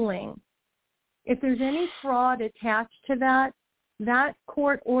ruling, if there's any fraud attached to that, that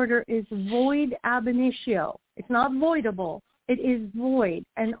court order is void ab initio. It's not voidable. It is void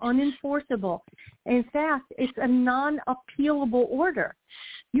and unenforceable. In fact, it's a non-appealable order.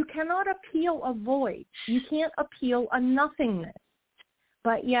 You cannot appeal a void. You can't appeal a nothingness.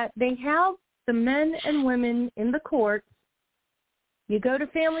 But yet they have the men and women in the courts. You go to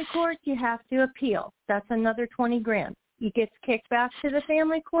family court, you have to appeal. That's another $20,000. It gets kicked back to the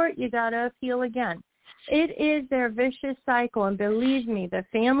family court, you got to appeal again. It is their vicious cycle, and believe me, the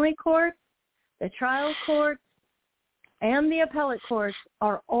family court, the trial court, and the appellate courts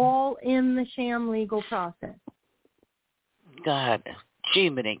are all in the sham legal process. God,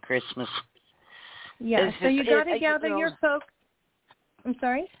 Jiminy Christmas. Yeah, so you got to gather your folks. I'm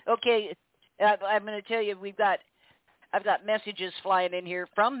sorry? Okay, I'm going to tell you, I've got messages flying in here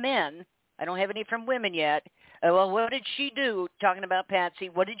from men. I don't have any from women yet. Well, what did she do? Talking about Patsy,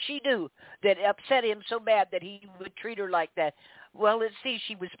 what did she do that upset him so bad that he would treat her like that? Well, let's see.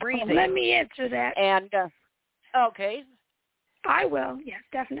 She was breathing. Let me answer that. And okay, I will. Yes,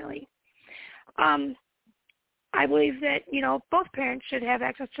 definitely. I believe that, both parents should have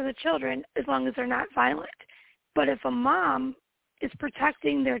access to the children as long as they're not violent. But if a mom is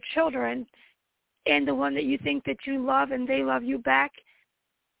protecting their children and the one that you think that you love and they love you back,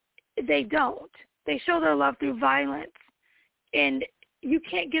 they don't. They show their love through violence. And you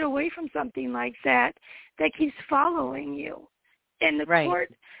can't get away from something like that keeps following you. And the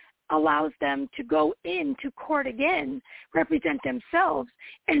court allows them to go into court again, represent themselves,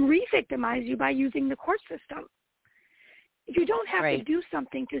 and re-victimize you by using the court system. You don't have to do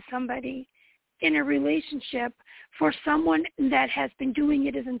something to somebody in a relationship for someone that has been doing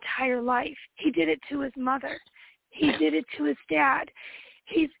it his entire life. He did it to his mother. He did it to his dad.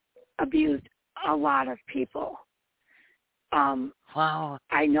 He's abused a lot of people. Wow.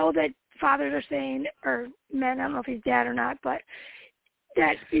 I know that fathers are saying, or men, I don't know if he's dad or not, but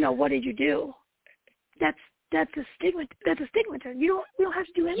that, what did you do? That's a stigma. That's a stigmata. You don't have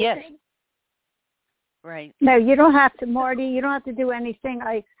to do anything. Yes. Right. No, you don't have to, Marty. You don't have to do anything.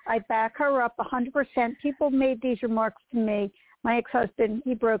 I back her up 100%. People made these remarks to me. My ex-husband,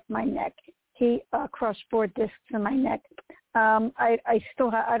 he broke my neck. He crushed 4 discs in my neck. I still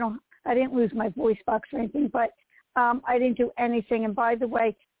have, I didn't lose my voice box or anything, but I didn't do anything. And by the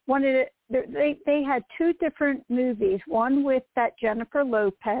way, they had 2 different movies. One with that Jennifer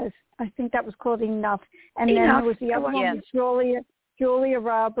Lopez. I think that was called Enough. And then there was the other one with Julia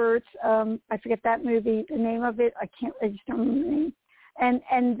Roberts. I forget that movie, the name of it. I just don't remember the name.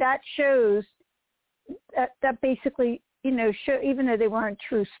 And that shows that basically, even though they weren't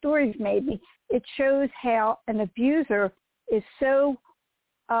true stories, maybe it shows how an abuser is so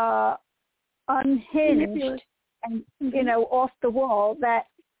unhinged and off the wall that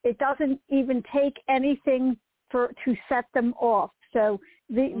it doesn't even take anything to set them off. So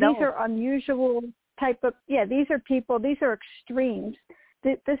these are unusual type of, these are people, these are extremes.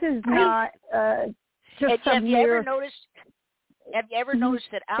 This is not just some Have you ever noticed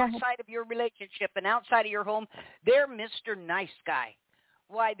that outside of your relationship and outside of your home, they're Mr. Nice Guy?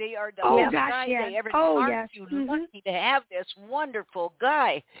 Why, they are the best guy they ever are. You lucky to have this wonderful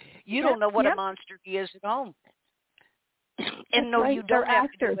guy. You don't know what a monster he is at home. And you don't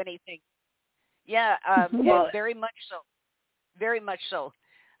have to do anything. Yeah, very much so. Very much so.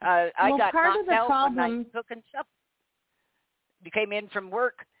 I got knocked out one night cooking supper. Came in from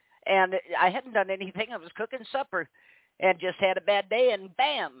work, and I hadn't done anything. I was cooking supper, and just had a bad day, and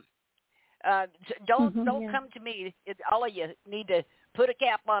bam! Don't come to me. All of you need to put a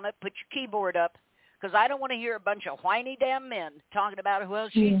cap on it. Put your keyboard up, because I don't want to hear a bunch of whiny damn men talking about, well,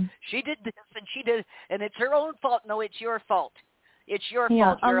 she did this and she did, and it's her own fault. No, it's your fault. It's your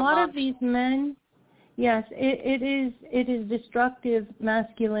fault. You're a lot of these men. Yes, it is destructive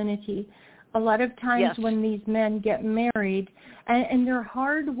masculinity. A lot of times when these men get married, and they're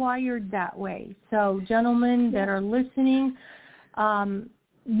hardwired that way. So gentlemen that are listening,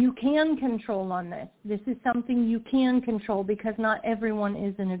 you can control on this. This is something you can control because not everyone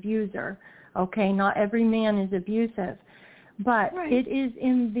is an abuser. Okay, not every man is abusive. But it is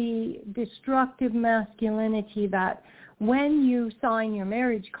in the destructive masculinity that when you sign your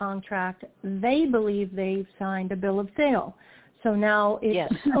marriage contract, they believe they've signed a bill of sale. So now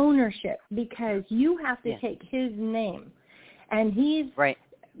it's ownership because you have to take his name. And he's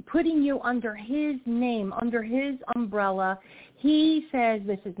putting you under his name, under his umbrella. He says,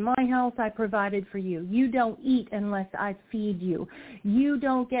 this is my house, I provided for you. You don't eat unless I feed you. You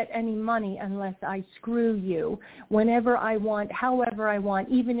don't get any money unless I screw you. Whenever I want, however I want,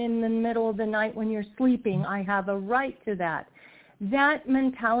 even in the middle of the night when you're sleeping, I have a right to that. That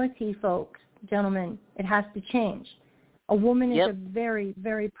mentality, folks, gentlemen, it has to change. A woman is a very,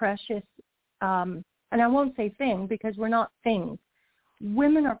 very precious, and I won't say thing because we're not things.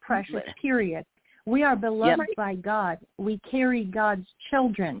 Women are precious, period. We are beloved by God. We carry God's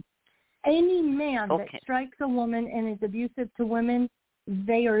children. Any man that strikes a woman and is abusive to women,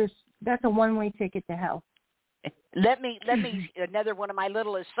 that's a one-way ticket to hell. Let me another one of my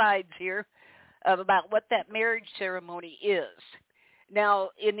little asides here about what that marriage ceremony is. Now,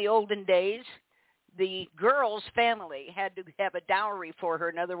 in the olden days, the girl's family had to have a dowry for her.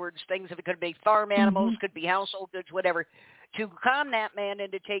 In other words, things that could be farm animals, could be household goods, whatever, to con that man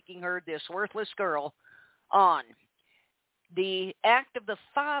into taking her, this worthless girl, on. The act of the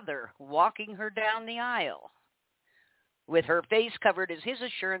father walking her down the aisle with her face covered as his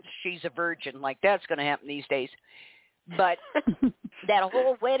assurance she's a virgin. Like, that's going to happen these days. But that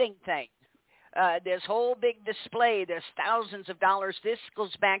whole wedding thing, this whole big display, there's thousands of dollars. This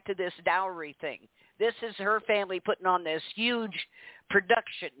goes back to this dowry thing. This is her family putting on this huge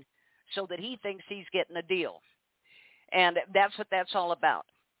production so that he thinks he's getting a deal. And that's what that's all about.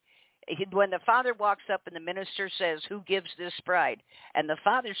 When the father walks up and the minister says, who gives this bride? And the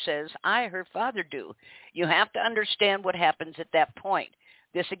father says, I, her father, do. You have to understand what happens at that point.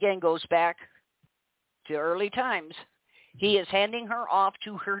 This again goes back to early times. He is handing her off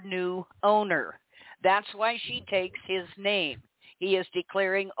to her new owner. That's why she takes his name. He is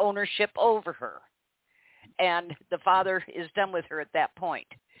declaring ownership over her. And the father is done with her at that point.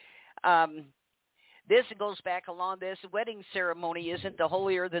 This goes back along this wedding ceremony isn't the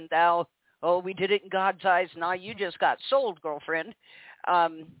holier than thou. Oh, we did it in God's eyes. Now you just got sold, girlfriend.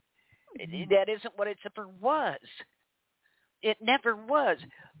 That isn't what it ever was. It never was.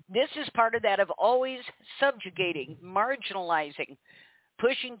 This is part of that of always subjugating, marginalizing,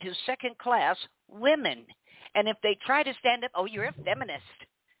 pushing to second-class women. And if they try to stand up, oh, you're a feminist.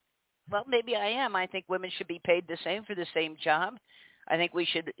 Well, maybe I am. I think women should be paid the same for the same job. I think we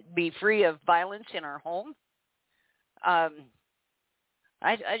should be free of violence in our home. I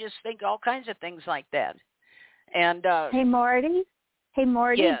just think all kinds of things like that. And Hey, Marty.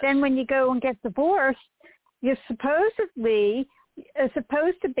 Yes. Then when you go and get divorced, you're supposed to be a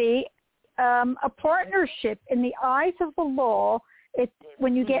partnership in the eyes of the law.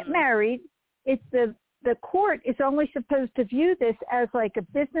 When you get married, it's the court is only supposed to view this as like a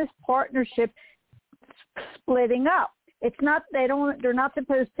business partnership splitting up. It's not, they're not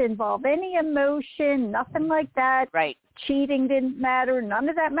supposed to involve any emotion, nothing like that. Right. Cheating didn't matter. None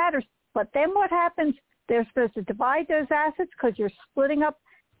of that matters. But then what happens? They're supposed to divide those assets because you're splitting up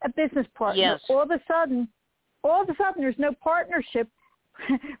a business partner. Yes. All of a sudden, there's no partnership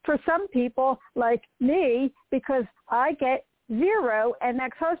for some people like me because I get zero and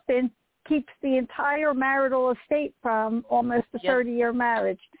ex-husband keeps the entire marital estate from almost a 30-year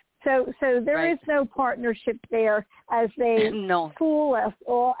marriage. So there is no partnership there as they fool us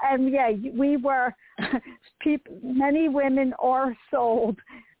all. And we were many women are sold,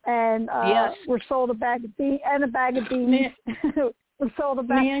 and we're sold a bag of beans and a bag of beans. We're sold a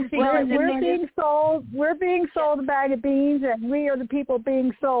bag. We're being sold a bag of beans, and we are the people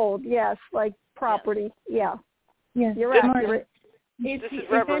being sold. Yes, like property. Yes, you're accurate. This is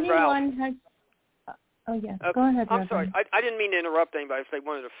Reverend Ralph. Go ahead, I'm sorry. I didn't mean to interrupt anybody if they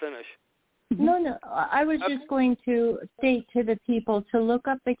wanted to finish. No. I was just going to state to the people to look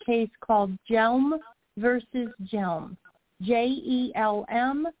up the case called Jelm versus Jelm.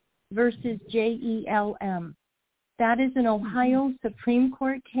 Jelm versus Jelm. That is an Ohio Supreme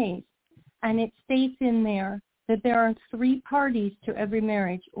Court case, and it states in there that there are 3 parties to every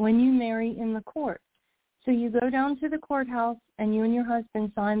marriage when you marry in the court. So you go down to the courthouse and you and your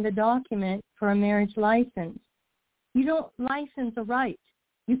husband sign the document for a marriage license. You don't license a right.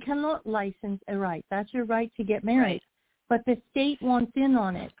 You cannot license a right. That's your right to get married. Right. But the state wants in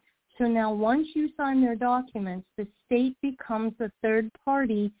on it. So now once you sign their documents, the state becomes the third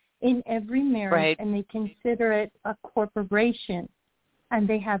party in every marriage, and they consider it a corporation, and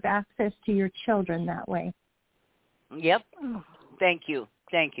they have access to your children that way. Yep. Thank you.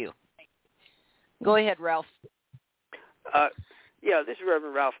 Go ahead, Ralph. This is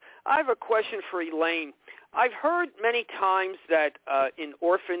Reverend Ralph. I have a question for Elaine. I've heard many times that in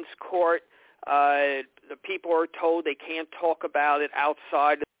orphans' court, the people are told they can't talk about it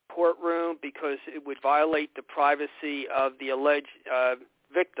outside the courtroom because it would violate the privacy of the alleged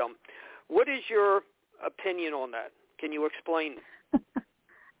victim. What is your opinion on that? Can you explain?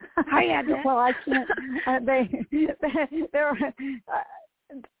 I can't.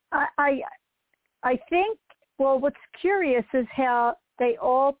 I think, what's curious is how they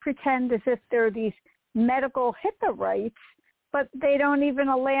all pretend as if they're these medical HIPAA rights, but they don't even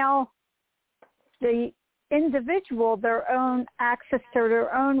allow the individual their own access to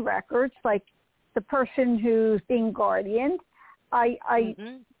their own records, like the person who's being guardianed. I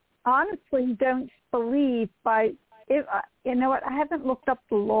honestly don't believe you know what, I haven't looked up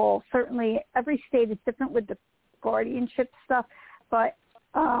the law. Certainly every state is different with the guardianship stuff, but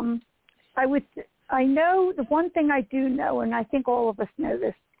I know the one thing I do know, and I think all of us know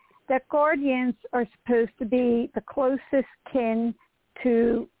this, that guardians are supposed to be the closest kin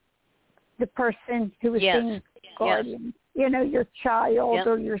to the person who is being guardian. You know, your child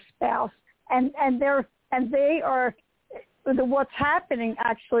or your spouse, and they are. What's happening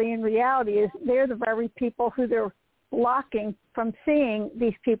actually in reality is they're the very people who they're blocking from seeing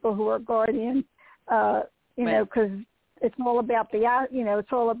these people who are guardians. Know, because it's all about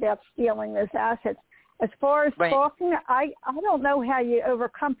it's all about stealing those assets. As far as talking, I don't know how you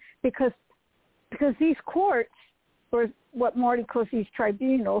overcome because these courts, or what Marty calls these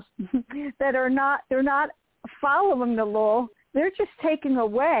tribunals, that they're not following the law. They're just taking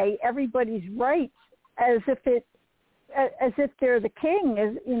away everybody's rights as if they're the king.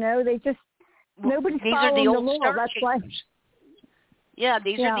 They just nobody's following the law. That's why. Yeah,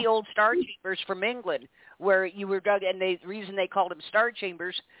 these are the old star chambers from England, where you were dug, and the reason they called them star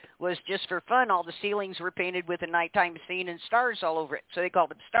chambers was just for fun. All the ceilings were painted with a nighttime scene and stars all over it, so they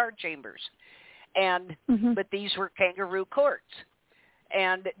called them star chambers. And but these were kangaroo courts,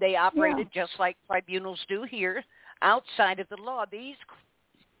 and they operated just like tribunals do here, outside of the law. These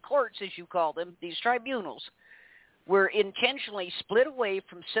courts, as you call them, these tribunals, were intentionally split away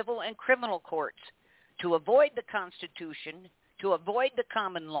from civil and criminal courts to avoid the Constitution, to avoid the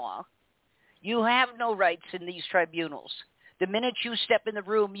common law. You have no rights in these tribunals. The minute you step in the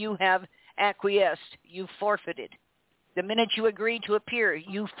room, you have acquiesced. You forfeited. The minute you agree to appear,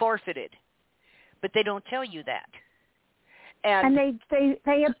 you forfeited. But they don't tell you that. And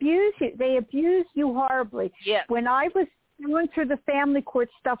they abuse you. They abuse you horribly. Yeah. When I was going through the family court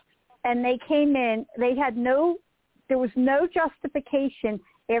stuff and they came in, there was no justification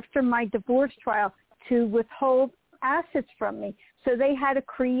after my divorce trial to withhold assets from me. So they had to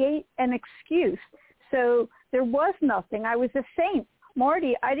create an excuse. So there was nothing. I was a saint.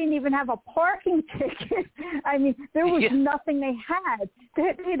 Marty, I didn't even have a parking ticket. I mean, there was nothing they had.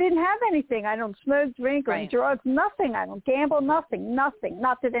 They didn't have anything. I don't smoke, drink, or drugs, nothing. I don't gamble, nothing. Not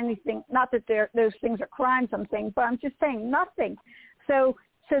that those things are crimes, I'm saying, but I'm just saying nothing. So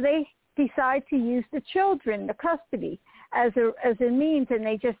they decide to use the children, the custody, as a means, and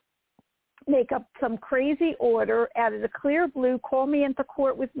they just make up some crazy order out of the clear blue, call me into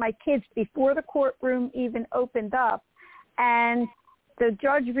court with my kids before the courtroom even opened up, and the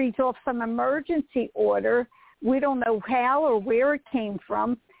judge reads off some emergency order. We don't know how or where it came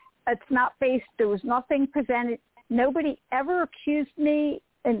from. It's not based. There was nothing presented. Nobody ever accused me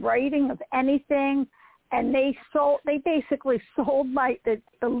in writing of anything. And they basically sold the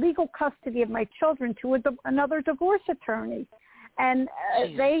legal custody of my children to another divorce attorney. And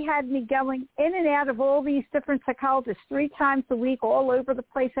they had me going in and out of all these different psychologists 3 times a week, all over the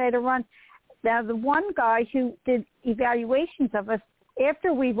place. I had to run. Now, the one guy who did evaluations of us,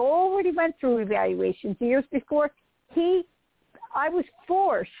 after we've already went through evaluations years before, I was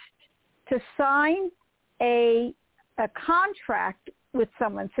forced to sign a contract with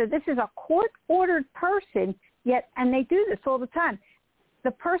someone. So this is a court-ordered person, and they do this all the time.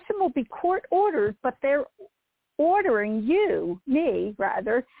 The person will be court-ordered, but they're ordering me,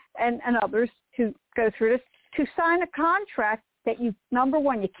 and others to go through this, to sign a contract that number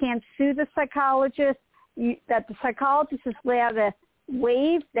one, you can't sue the psychologist, that the psychologist is allowed to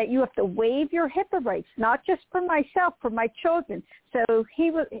waive, that you have to waive your HIPAA rights, not just for myself, for my children. So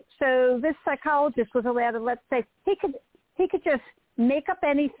this psychologist was allowed to, let's say, he could just make up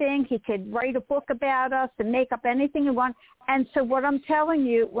anything. He could write a book about us and make up anything he wants. And so what I'm telling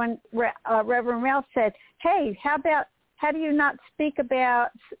you, when Reverend Ralph said, hey, how do you not speak about,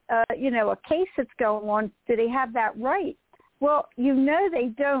 a case that's going on? Do they have that right? Well,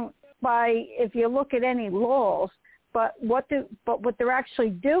 they don't if you look at any laws. But what they're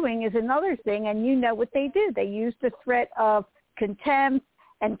actually doing is another thing, and what they do. They use the threat of contempt,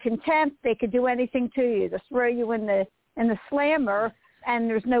 and contempt, they could do anything to you. They throw you in the slammer, and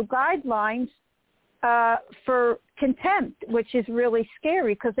there's no guidelines for contempt, which is really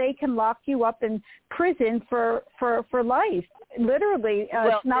scary because they can lock you up in prison for life. Literally,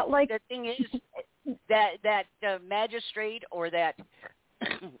 it's not like the thing is that magistrate or that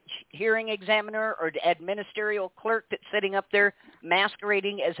hearing examiner or administrative clerk that's sitting up there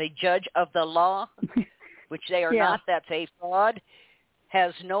masquerading as a judge of the law, which they are not, that's a fraud,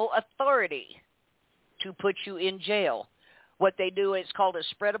 has no authority to put you in jail. What they do is called a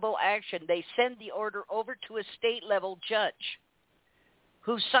spreadable action. They send the order over to a state-level judge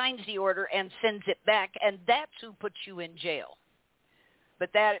who signs the order and sends it back, and that's who puts you in jail.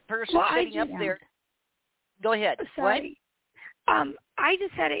 But that person sitting up there... Go ahead. Sorry. I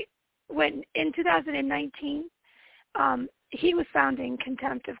just had it when in 2019, he was found in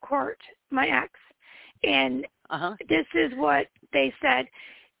contempt of court, my ex, and this is what they said.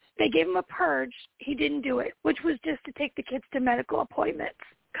 They gave him a purge. He didn't do it, which was just to take the kids to medical appointments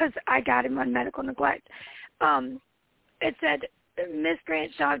because I got him on medical neglect. It said, Ms.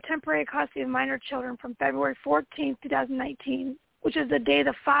 Grant shall have temporary custody of minor children from February 14th, 2019, which is the day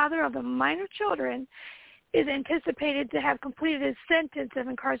the father of the minor children is anticipated to have completed his sentence of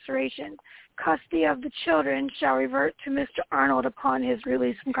incarceration. Custody of the children shall revert to Mr. Arnold upon his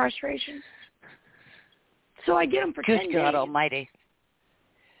release from incarceration. So I get him for 10 days. Good God Almighty.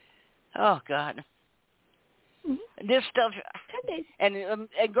 Oh, God. Mm-hmm. This stuff. 10 days.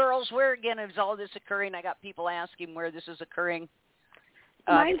 And girls, where again is all this occurring? I got people asking where this is occurring.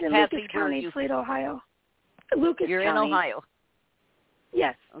 Mine's in Patsy, Lucas County, Toledo, Ohio. Lucas You're County. in Ohio?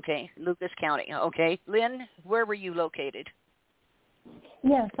 Yes. Okay, Lucas County. Okay. Lynn, where were you located?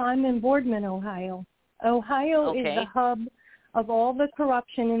 Yes, I'm in Boardman, Ohio. Ohio is the hub of all the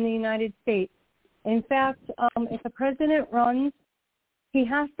corruption in the United States. In fact, if the president runs, he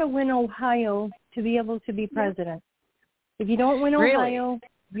has to win Ohio to be able to be president. If you don't win Ohio,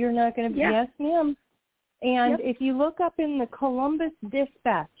 you're not going to be. Yes, ma'am. And if you look up in the Columbus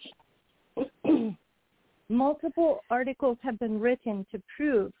Dispatch, multiple articles have been written to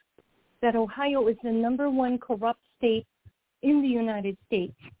prove that Ohio is the number one corrupt state in the United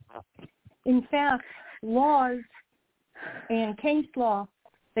States. In fact, laws and case law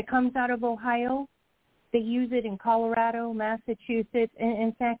that comes out of Ohio, they use it in Colorado, Massachusetts. And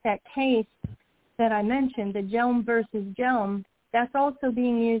in fact, that case that I mentioned, the Jelm versus Jelm, that's also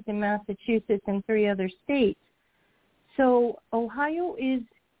being used in Massachusetts and 3 other states. So Ohio is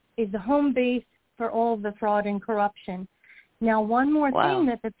the home base for all of the fraud and corruption. Now, one more thing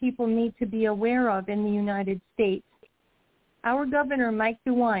that the people need to be aware of in the United States. Our governor, Mike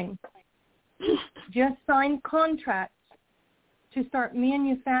DeWine, just signed contracts to start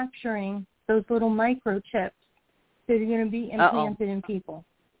manufacturing those little microchips that are going to be implanted in people.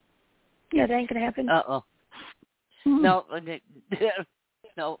 Yeah, that ain't going to happen. Uh-oh. No,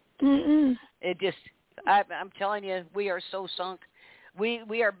 no. Mm-mm. It just, I'm telling you, we are so sunk.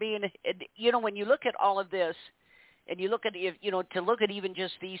 We are being, when you look at all of this, and you look at, to look at even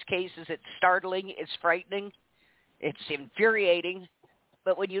just these cases, it's startling, it's frightening, it's infuriating.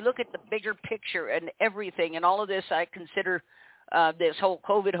 But when you look at the bigger picture and everything, and all of this, I consider this whole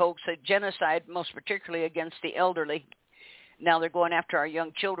COVID hoax a genocide, most particularly against the elderly. Now they're going after our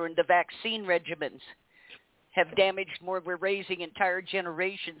young children. The vaccine regimens have damaged more. We're raising entire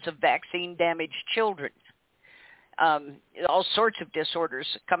generations of vaccine-damaged children. All sorts of disorders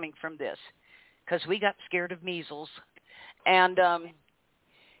coming from this because we got scared of measles. And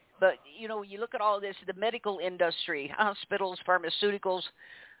but, you look at all of this, the medical industry, hospitals, pharmaceuticals,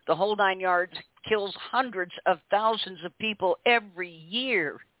 the whole 9 yards, kills hundreds of thousands of people every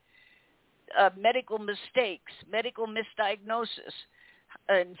year. Medical mistakes, medical misdiagnosis,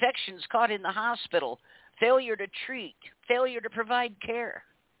 infections caught in the hospital, failure to treat, failure to provide care,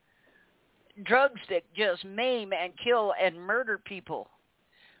 drugs that just maim and kill and murder people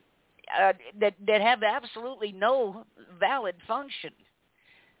that have absolutely no valid function.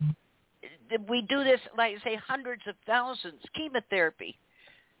 We do this, like I say, hundreds of thousands. Chemotherapy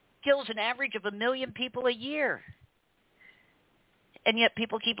kills an average of 1 million people a year. And yet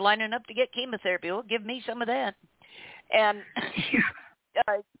people keep lining up to get chemotherapy. Well, give me some of that. And,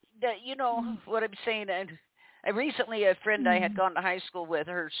 what I'm saying, I recently, a friend I had gone to high school with,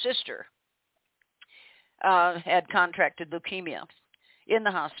 her sister had contracted leukemia in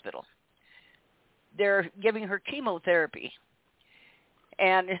the hospital. They're giving her chemotherapy.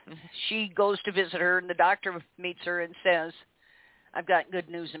 And she goes to visit her, and the doctor meets her and says, I've got good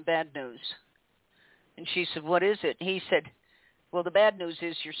news and bad news. And she said, what is it? He said, well, the bad news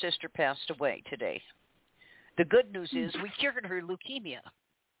is your sister passed away today. The good news is we cured her leukemia.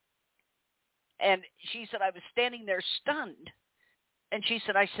 And she said, I was standing there stunned. And she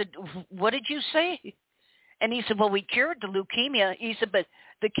said, I said, what did you say? And he said, well, we cured the leukemia. He said, but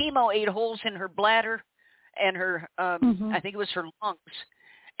the chemo ate holes in her bladder and her, I think it was her lungs.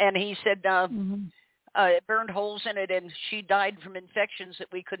 And he said, it burned holes in it, and she died from infections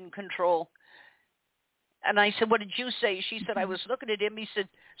that we couldn't control. And I said, what did you say? She said, I was looking at him. He said,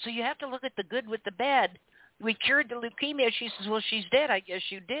 so you have to look at the good with the bad. We cured the leukemia. She says, well, she's dead. I guess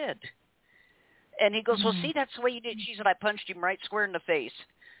you did. And he goes, well, see, that's the way you did. She said, I punched him right square in the face.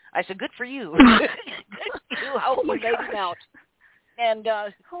 I said, good for you. Good for you. How you made him out. And,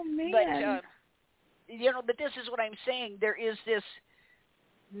 but this is what I'm saying. There is this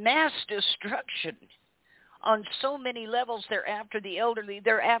mass destruction on so many levels. They're after the elderly.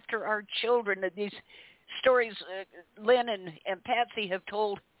 They're after our children. These stories Lynne and Patsy have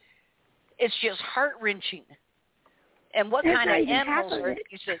told, it's just heart-wrenching. And what kind of animals are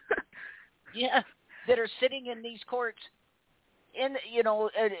you say? Yeah, that are sitting in these courts,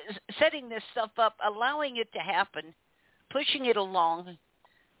 setting this stuff up, allowing it to happen, pushing it along.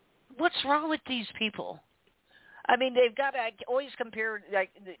 What's wrong with these people? I mean, they've got to always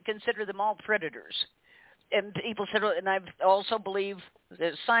consider them all predators. and people said, and I also believe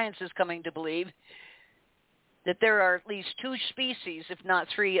that science is coming to believe that there are at least 2 species, if not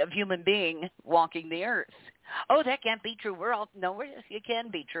 3, of human being walking the earth. Oh, that can't be true. It can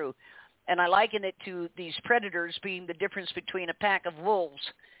be true. And I liken it to these predators being the difference between a pack of wolves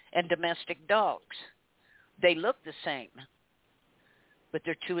and domestic dogs. They look the same, but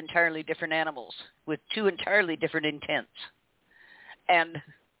they're 2 entirely different animals with 2 entirely different intents. And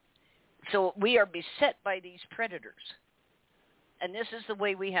so we are beset by these predators. And this is the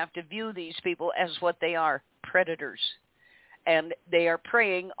way we have to view these people, as what they are, predators. And they are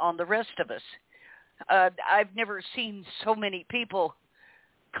preying on the rest of us. I've never seen so many people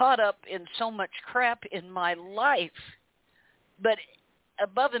caught up in so much crap in my life. But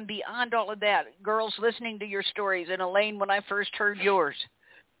above and beyond all of that, girls, listening to your stories, and Elaine, when I first heard yours,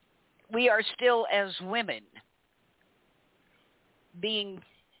 we are still, as women, being,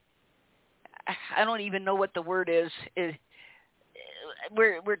 I don't even know what the word is.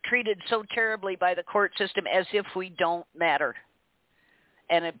 We're treated so terribly by the court system as if we don't matter.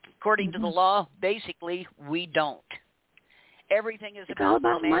 And according to the law, basically, we don't. Everything is all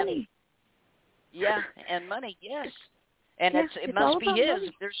about money. Yeah, and money, yes. And it must be his. Money.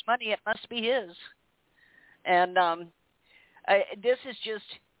 If there's money, it must be his. And this is just,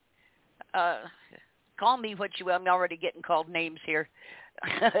 call me what you will. I'm already getting called names here.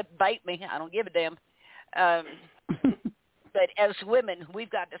 Bite me. I don't give a damn. But as women, we've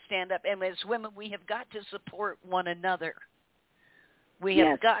got to stand up. And as women, we have got to support one another. We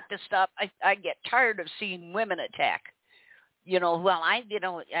have got to stop. I get tired of seeing women attack.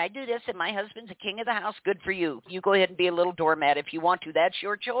 I do this and my husband's the king of the house. Good for you. You go ahead and be a little doormat if you want to. That's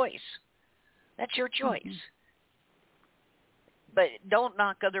your choice. That's your choice. Mm-hmm. But don't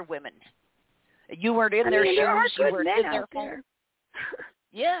knock other women. You weren't in their shoes. You weren't in their home.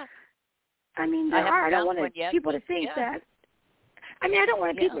 Yeah. I mean, there are. I don't want people to think that. I mean, I don't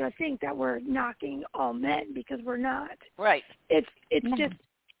want people to think that we're knocking all men, because we're not. Right. It's just,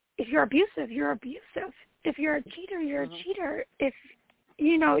 if you're abusive, you're abusive. If you're a cheater, you're a cheater. If,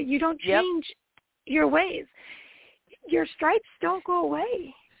 you don't change your ways, your stripes don't go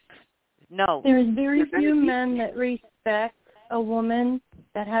away. No. There's very few men that respect a woman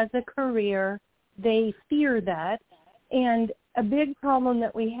that has a career. They fear that. And a big problem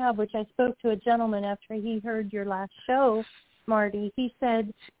that we have, which I spoke to a gentleman after he heard your last show, Marty, he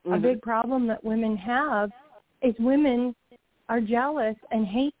said a big problem that women have is women are jealous and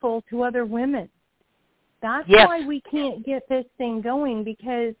hateful to other women. That's why we can't get this thing going,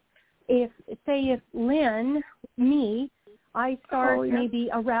 because if Lynne, I start maybe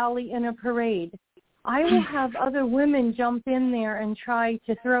a rally in a parade, I will have other women jump in there and try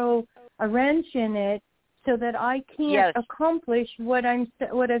to throw a wrench in it so that I can't accomplish what I've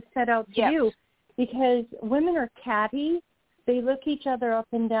set out to do, because women are catty. They look each other up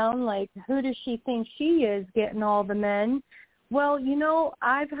and down like, who does she think she is, getting all the men? Well,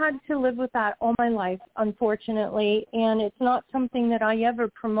 I've had to live with that all my life, unfortunately, and it's not something that I ever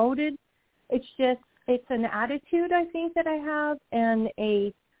promoted. It's an attitude, I think, that I have, and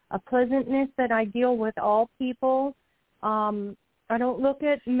a pleasantness that I deal with all people. I don't look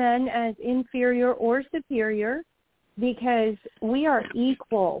at men as inferior or superior, because we are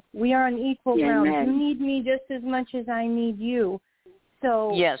equal. We are on equal ground. Men. You need me just as much as I need you.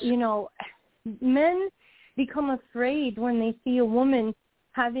 So, men become afraid when they see a woman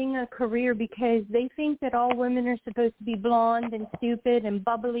having a career, because they think that all women are supposed to be blonde and stupid and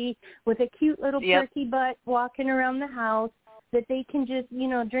bubbly with a cute little perky butt walking around the house, that they can just,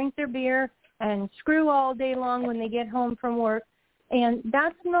 drink their beer and screw all day long when they get home from work. And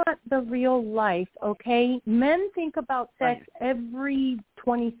that's not the real life, okay? Men think about sex every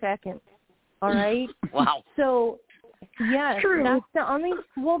 20 seconds, all right? Wow. So, yes, that's the only,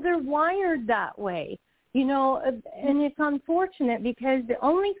 they're wired that way, and it's unfortunate, because the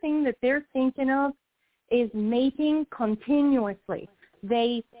only thing that they're thinking of is mating continuously.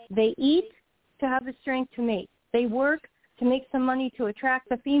 They eat to have the strength to mate. They work to make some money to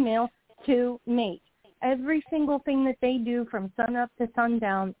attract a female to mate. Every single thing that they do from sun up to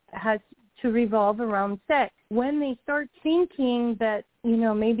sundown has to revolve around sex. When they start thinking that,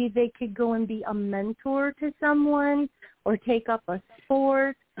 maybe they could go and be a mentor to someone or take up a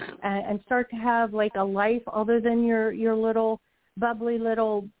sport and start to have like a life other than your little bubbly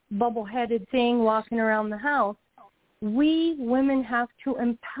little bubble-headed thing walking around the house, we women have to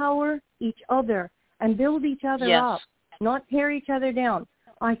empower each other and build each other up, not tear each other down.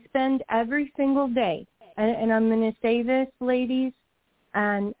 I spend every single day, and I'm going to say this, ladies,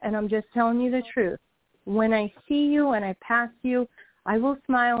 and I'm just telling you the truth. When I see you and I pass you, I will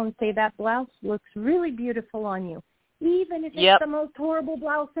smile and say that blouse looks really beautiful on you, even if it's the most horrible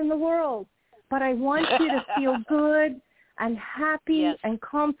blouse in the world. But I want you to feel good and happy and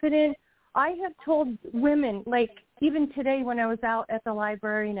confident. I have told women, like even today when I was out at the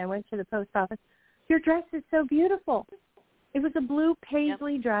library and I went to the post office, your dress is so beautiful. It was a blue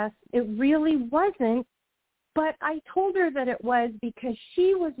paisley dress. It really wasn't, but I told her that it was because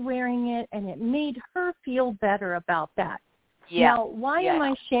she was wearing it and it made her feel better about that. Yeah. Now, why am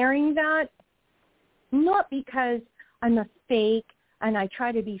I sharing that? Not because I'm a fake and I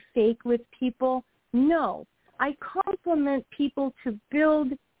try to be fake with people. No, I compliment people to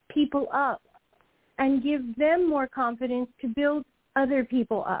build people up and give them more confidence to build other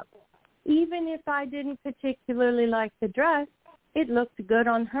people up. Even if I didn't particularly like the dress, it looked good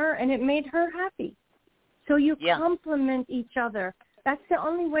on her and it made her happy. So you compliment each other. That's the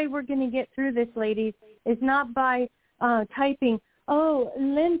only way we're going to get through this, ladies, is not by typing, oh,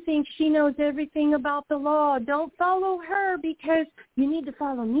 Lynn thinks she knows everything about the law. Don't follow her because you need to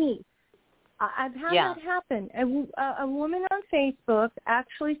follow me. I've had that happen. A woman on Facebook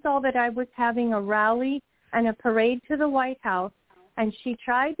actually saw that I was having a rally and a parade to the White House, and she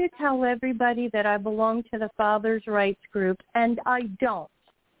tried to tell everybody that I belong to the Father's Rights group, and I don't.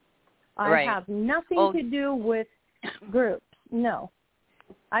 I have nothing to do with groups. No.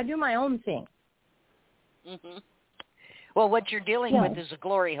 I do my own thing. Mm-hmm. Well, what you're dealing with is a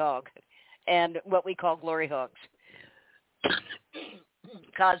glory hog, and what we call glory hogs.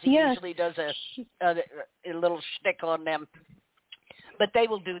 Kazi usually does a little shtick on them. But they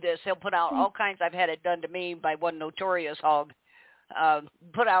will do this. They'll put out all kinds. I've had it done to me by one notorious hog.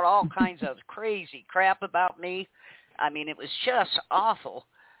 Put out all kinds of crazy crap about me. I mean, it was just awful.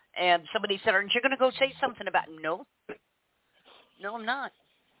 And somebody said, aren't you going to go say something about him? No, I'm not.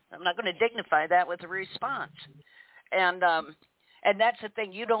 I'm not going to dignify that with a response. And that's the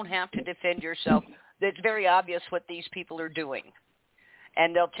thing. You don't have to defend yourself. It's very obvious what these people are doing.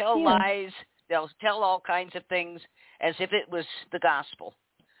 And they'll tell lies. They'll tell all kinds of things as if it was the gospel.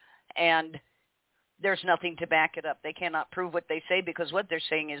 And there's nothing to back it up. They cannot prove what they say because what they're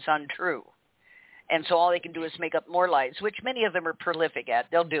saying is untrue. And so all they can do is make up more lies, which many of them are prolific at.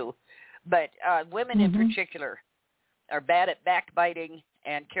 They'll do. But women in particular are bad at backbiting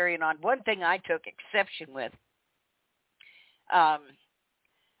and carrying on. One thing I took exception with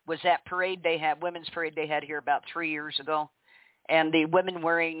was that parade they had, women's parade they had here about 3 years ago. And the women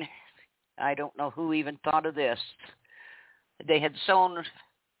wearing, I don't know who even thought of this. They had sewn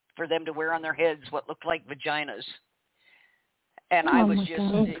for them to wear on their heads what looked like vaginas. And I was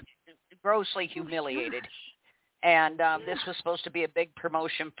just grossly humiliated. And this was supposed to be a big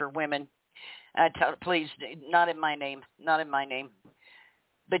promotion for women. Please, not in my name, not in my name.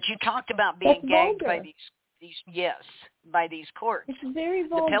 But you talked about being gagged by by these courts. It's very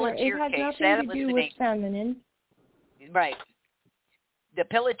vulgar. It has nothing to do with feminine. Right. The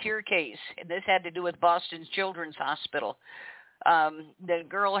Pelletier case, and this had to do with Boston's Children's Hospital. The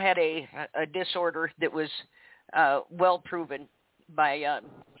girl had a disorder that was well proven by,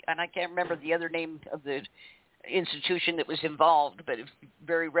 and I can't remember the other name of the institution that was involved, but it's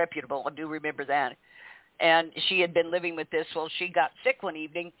very reputable. I do remember that. And she had been living with this. Well, she got sick one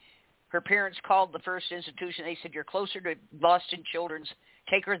evening. Her parents called the first institution. They said, you're closer to Boston Children's.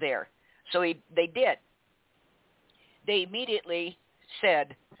 Take her there. So they did. They immediately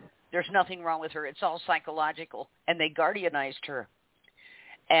said, there's nothing wrong with her. It's all psychological. And they guardianized her.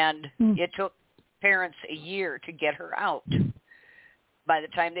 And it took parents a year to get her out. By the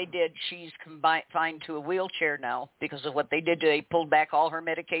time they did, she's confined to a wheelchair now because of what they did. They pulled back all her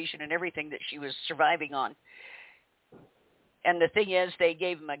medication and everything that she was surviving on. And the thing is, they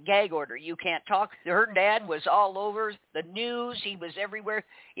gave him a gag order. You can't talk. Her dad was all over the news. He was everywhere.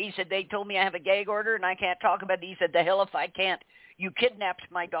 He said, they told me I have a gag order and I can't talk about it. He said, the hell if I can't. You kidnapped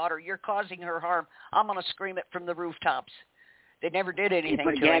my daughter. You're causing her harm. I'm going to scream it from the rooftops. They never did anything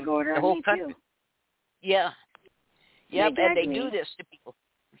to him. Gag order. The whole country. Yeah. Yep, and they do this to people.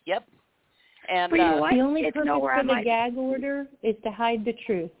 Yep. And the only purpose for the gag order is to hide the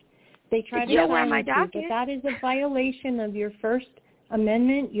truth. They try to silence you, but that is a violation of your First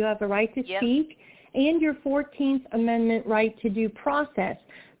Amendment. You have a right to speak, and your 14th Amendment right to due process.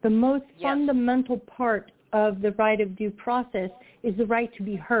 The most fundamental part of the right of due process is the right to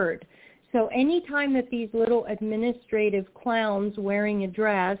be heard. So any time that these little administrative clowns wearing a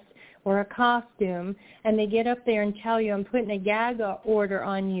dress or a costume, and they get up there and tell you, I'm putting a gag order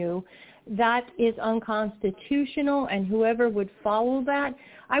on you, that is unconstitutional, and whoever would follow that,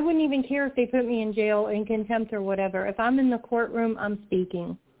 I wouldn't even care if they put me in jail in contempt or whatever. If I'm in the courtroom, I'm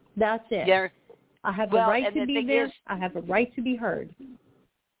speaking. That's it. Yeah. I have the right to be there. I have a right to be heard.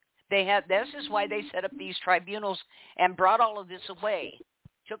 This is why they set up these tribunals and brought all of this away,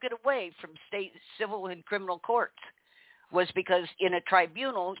 took it away from state civil and criminal courts, was because in a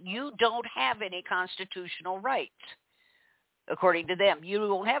tribunal, you don't have any constitutional rights, according to them. You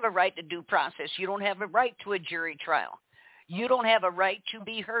don't have a right to due process. You don't have a right to a jury trial. You don't have a right to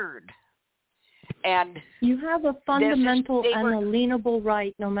be heard. And you have a fundamental and alienable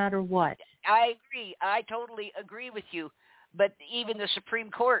right no matter what. I agree. I totally agree with you. But even the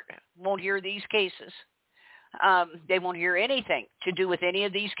Supreme Court won't hear these cases. They won't hear anything to do with any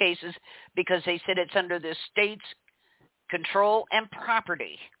of these cases because they said it's under the state's control and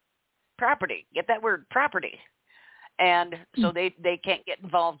property. Property. Get that word, property. And so they can't get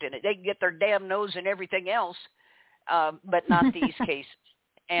involved in it. They can get their damn nose in everything else, but not these cases.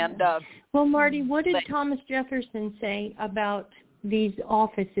 And well, Marty, what did Thomas Jefferson say about these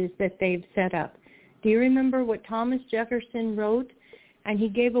offices that they've set up? Do you remember what Thomas Jefferson wrote? And he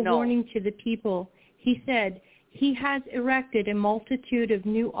gave a warning to the people. He said, he has erected a multitude of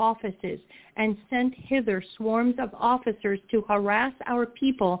new offices and sent hither swarms of officers to harass our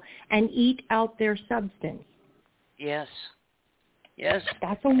people and eat out their substance. Yes. Yes.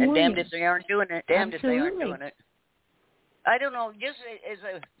 That's a warning. And damned if they aren't doing it. Damned if they aren't doing it. I don't know, just as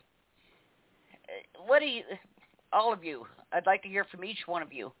what do you, all of you, I'd like to hear from each one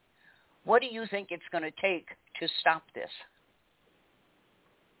of you. What do you think it's going to take to stop this?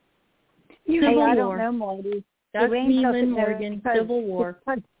 I don't know, Marty. That's Lynne, Morgan, Civil War.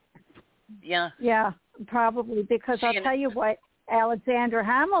 Yeah. Yeah, probably, because I'll tell you what Alexander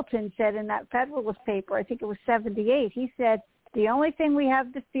Hamilton said in that Federalist paper, I think it was 78. He said, the only thing we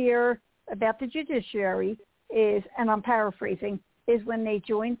have to fear about the judiciary is, and I'm paraphrasing, is when they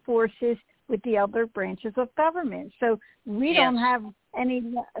join forces with the other branches of government. So we don't have any,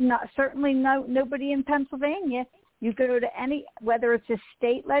 nobody in Pennsylvania. You go to any, whether it's a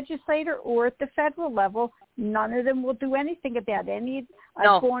state legislator or at the federal level, none of them will do anything about any.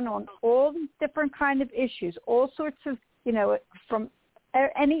 I've gone on all these different kind of issues, all sorts of, from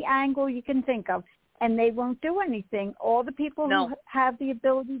any angle you can think of, and they won't do anything. All the people who have the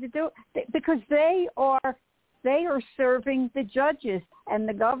ability to do it, because they are serving the judges and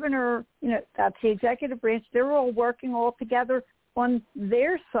the governor, that's the executive branch. They're all working all together on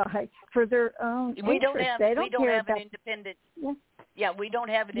their side for their own interests. We don't have an independent. We don't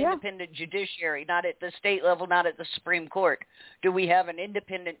have an independent judiciary, not at the state level, not at the Supreme Court. Do we have an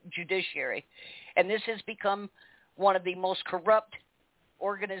independent judiciary? And this has become one of the most corrupt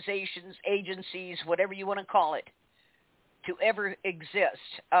organizations, agencies, whatever you want to call it, to ever exist.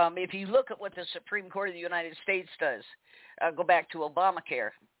 If you look at what the Supreme Court of the United States does, go back to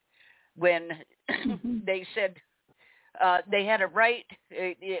Obamacare, when they said they had a right,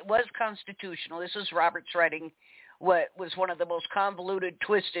 it was constitutional. This was Roberts writing what was one of the most convoluted,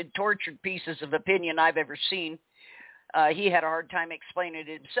 twisted, tortured pieces of opinion I've ever seen. He had a hard time explaining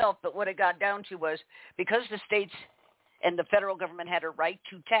it himself, but what it got down to was because the states and the federal government had a right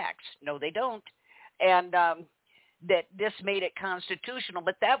to tax. No, they don't. And that this made it constitutional,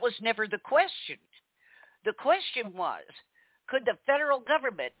 but that was never the question. The question was, could the federal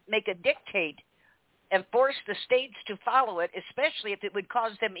government make a dictate and force the states to follow it, especially if it would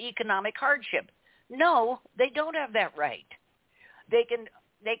cause them economic hardship? No, they don't have that right. They can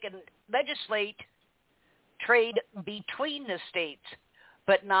legislate trade between the states,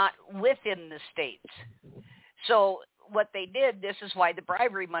 but not within the states. So what they did, this is why the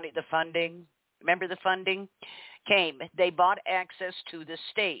bribery money, the funding, remember the funding, came. They bought access to the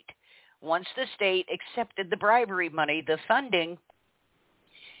state. Once the state accepted the bribery money, the funding,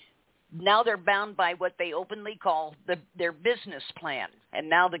 now they're bound by what they openly call their business plan, and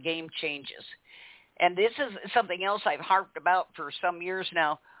now the game changes. And this is something else I've harped about for some years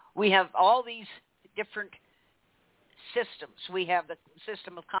now. We have all these different systems. We have the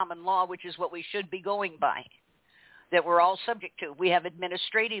system of common law, which is what we should be going by, that we're all subject to. We have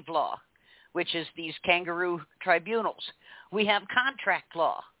administrative law, which is these kangaroo tribunals. We have contract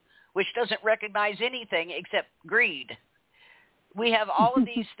law, which doesn't recognize anything except greed. We have all of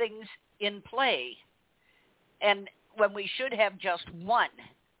these things in play, and when we should have just one,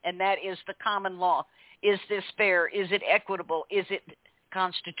 and that is the common law. Is this fair? Is it equitable? Is it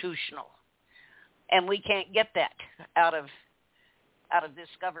constitutional? And we can't get that out of this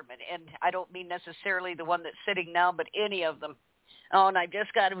government. And I don't mean necessarily the one that's sitting now, but any of them. Oh, and I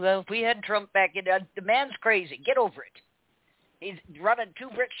just got, if we had Trump back in, the man's crazy. Get over it. He's running 2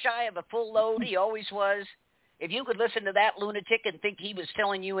 bricks shy of a full load. He always was. If you could listen to that lunatic and think he was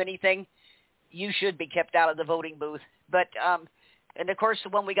telling you anything, you should be kept out of the voting booth. But And, of course, the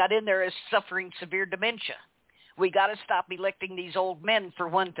one we got in there is suffering severe dementia. We got to stop electing these old men, for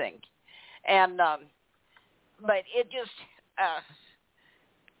one thing. And, but it just, I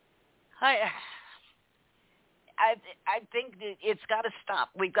think that it's got to stop.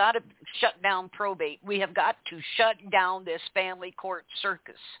 We've got to shut down probate. We have got to shut down this family court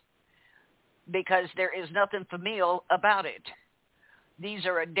circus because there is nothing familial about it. These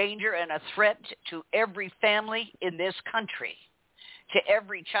are a danger and a threat to every family in this country, to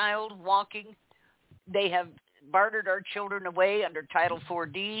every child walking. They have bartered our children away under Title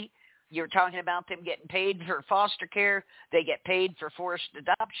 4D. You're talking about them getting paid for foster care. They get paid for forced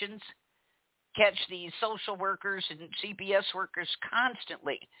adoptions. Catch these social workers and CPS workers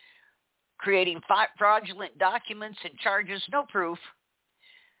constantly creating fraudulent documents and charges, no proof.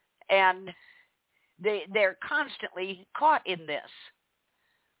 And they're constantly caught in this.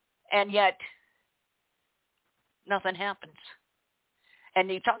 And yet, nothing happens. And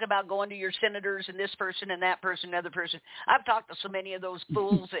you talk about going to your senators and this person and that person and other person. I've talked to so many of those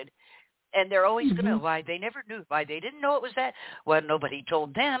fools and they're always going to, why they never knew, why they didn't know it was that. Well, nobody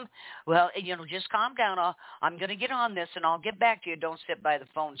told them. Well, just calm down. I'm going to get on this and I'll get back to you. Don't sit by the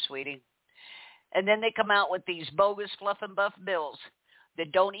phone, sweetie. And then they come out with these bogus fluff and buff bills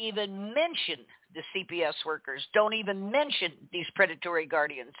that don't even mention the CPS workers, don't even mention these predatory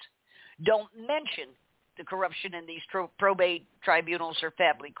guardians, don't mention the corruption in these probate tribunals or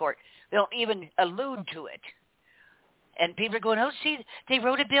family court. They don't even allude to it. And people are going, oh, see, they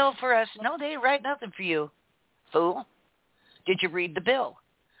wrote a bill for us. No, they didn't write nothing for you, fool. Did you read the bill?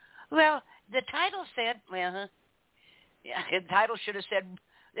 Well, the title said, the title should have said,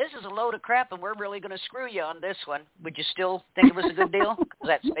 this is a load of crap and we're really going to screw you on this one. Would you still think it was a good deal? Because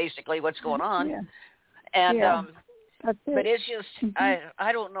that's basically what's going on. Yeah. And yeah. But it's just,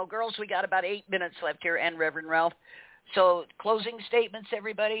 I don't know. Girls, we got about 8 minutes left here, and Reverend Ralph. So closing statements,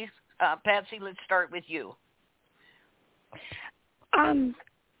 everybody. Patsy, let's start with you. I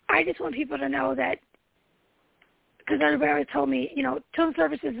just want people to know that, because everybody always told me, Children's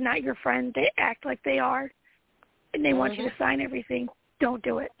Services is not your friend. They act like they are, and they want you to sign everything. Don't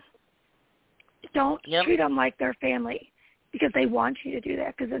do it. Don't treat them like their family, because they want you to do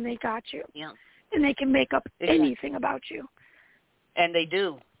that, because then they got you. Yeah. And they can make up anything about you. And they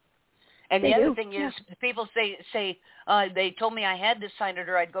do. And the other thing is, people say they told me I had to sign it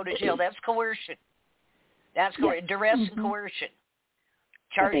or I'd go to jail. That's coercion. That's duress and coercion.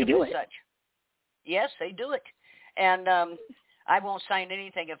 Charge them with such. Yes, they do it. And I won't sign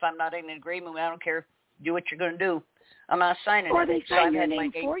anything if I'm not in an agreement. I don't care. Do what you're going to do. I'm not signing it. Or they sign your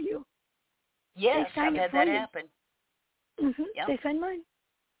name for you. Yes, I've had that happen. Mm-hmm. Yep. They sign mine.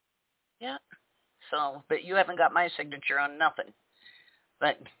 Yeah. So, but you haven't got my signature on nothing.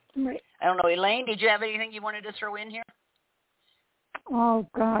 But right. I don't know, Elaine, did you have anything you wanted to throw in here? Oh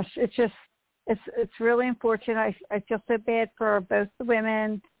gosh, it's really unfortunate. I feel so bad for both the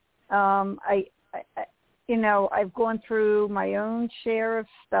women. I I've gone through my own share of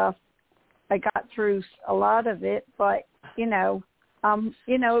stuff. I got through a lot of it, but it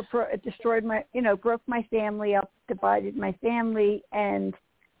destroyed my, broke my family up, divided my family, and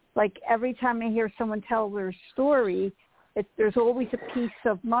like every time I hear someone tell their story, there's always a piece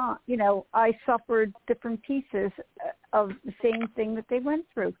of mine. I suffered different pieces of the same thing that they went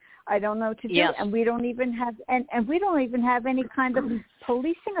through. I don't know what to do, and we don't even have any kind of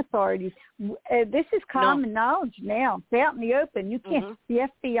policing authorities. This is common knowledge now. It's out in the open. You can't. The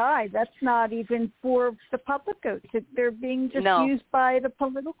FBI. That's not even for the public. They're being just used by the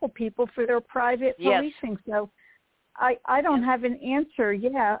political people for their private policing. So I don't have an answer.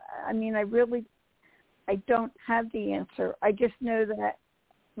 Yeah, I mean, I don't have the answer. I just know that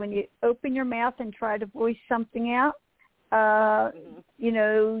when you open your mouth and try to voice something out,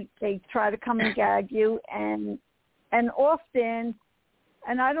 they try to come and gag you, and often,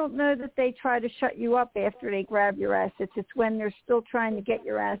 and I don't know that they try to shut you up after they grab your assets. It's when they're still trying to get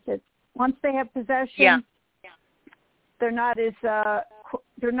your assets. Once they have possession, they're not as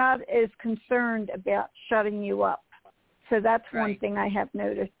concerned about shutting you up. So that's one thing I have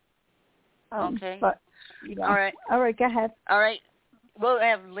noticed. Okay. But, All right. All right, go ahead. All right. We'll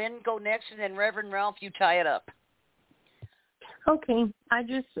have Lynne go next, and then Reverend Ralph, you tie it up. Okay. I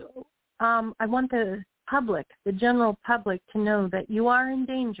want the public, the general public, to know that you are in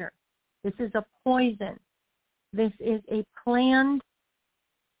danger. This is a poison. This is a planned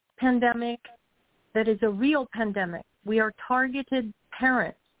pandemic that is a real pandemic. We are targeted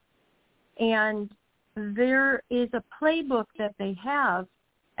parents. And there is a playbook that they have,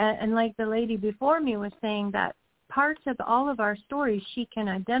 and like the lady before me was saying, that parts of all of our stories, she can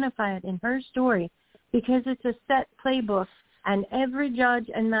identify it in her story because it's a set playbook And every judge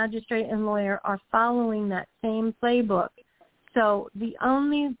and magistrate and lawyer are following that same playbook. So the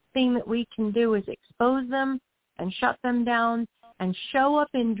only thing that we can do is expose them and shut them down and show up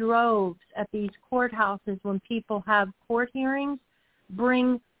in droves at these courthouses when people have court hearings.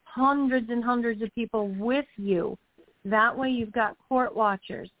 Bring hundreds and hundreds of people with you. That way you've got court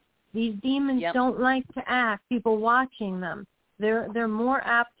watchers. These demons don't like to act, people watching them. They're more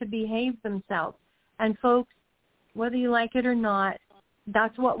apt to behave themselves. And folks, whether you like it or not,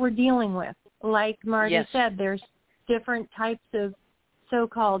 that's what we're dealing with. Like Marty said, there's different types of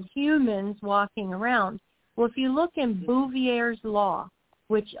so-called humans walking around. Well, if you look in Bouvier's law,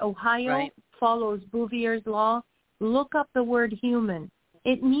 which Ohio follows Bouvier's law, look up the word human.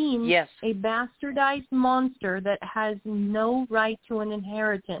 It means a bastardized monster that has no right to an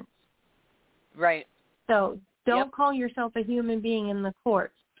inheritance. Right. So don't call yourself a human being in the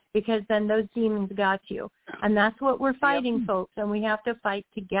courts, because then those demons got you. And that's what we're fighting, folks, and we have to fight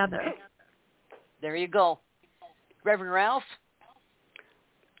together. There you go. Reverend Ralph?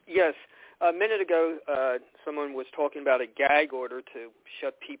 Yes. A minute ago, someone was talking about a gag order to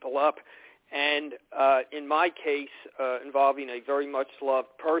shut people up. And in my case, involving a very much loved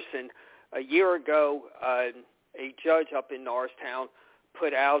person, a year ago, a judge up in Norristown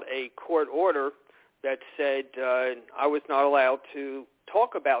put out a court order that said I was not allowed to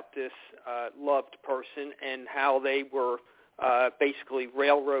talk about this loved person and how they were basically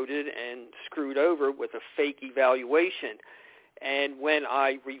railroaded and screwed over with a fake evaluation. And when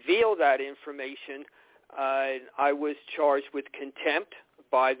I revealed that information, I was charged with contempt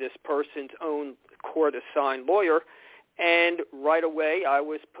by this person's own court-assigned lawyer, and right away I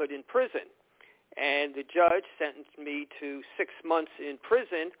was put in prison. And the judge sentenced me to 6 months in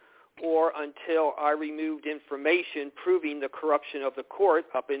prison or until I removed information proving the corruption of the court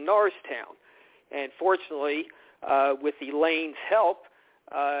up in Norristown. And fortunately, with Elaine's help,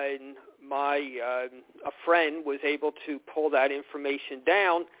 a friend was able to pull that information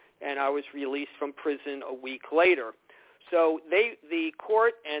down, and I was released from prison a week later. So the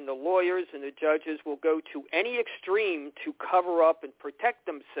court and the lawyers and the judges will go to any extreme to cover up and protect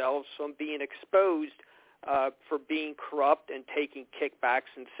themselves from being exposed for being corrupt and taking kickbacks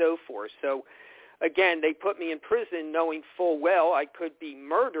and so forth. So, again, they put me in prison knowing full well I could be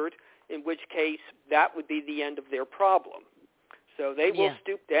murdered, in which case that would be the end of their problem. So they will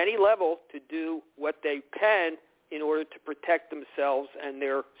stoop to any level to do what they can in order to protect themselves and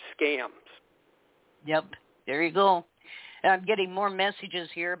their scams. Yep, there you go. And I'm getting more messages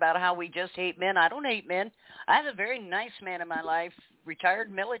here about how we just hate men. I don't hate men. I have a very nice man in my life,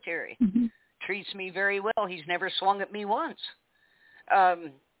 retired military. Treats me very well. He's never swung at me once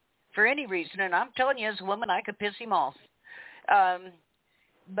for any reason. And I'm telling you, as a woman, I could piss him off.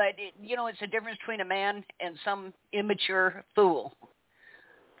 But, it's a difference between a man and some immature fool.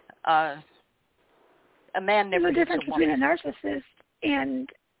 A man never There's a hits difference a woman. between a narcissist and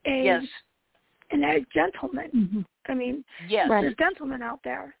a gentleman. I mean, there's gentlemen out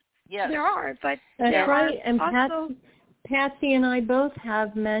there. Yes. There are, but that's right. And also... Patsy and I both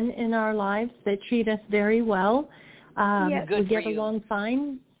have men in our lives that treat us very well. We get along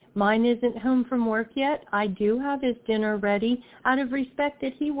fine. Mine isn't home from work yet. I do have his dinner ready out of respect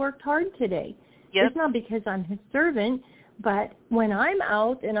that he worked hard today. It's not because I'm his servant, but when I'm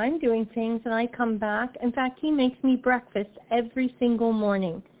out and I'm doing things and I come back, in fact, he makes me breakfast every single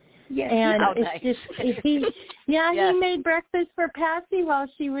morning. And he made breakfast for Patsy while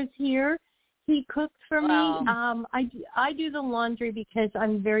she was here. He cooks for me. I do the laundry because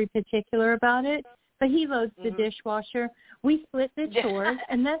I'm very particular about it, but he loads the dishwasher. We split the chores,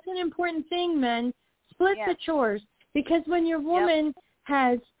 and that's an important thing, men. Split the chores, because when your woman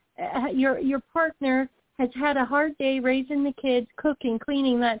has, your partner has had a hard day raising the kids, cooking,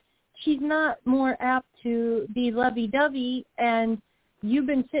 cleaning, that she's not more apt to be lovey-dovey, and you've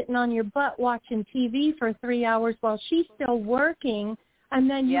been sitting on your butt watching TV for 3 hours while she's still working, and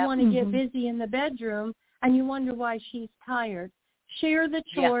then you want to get busy in the bedroom, and you wonder why she's tired. Share the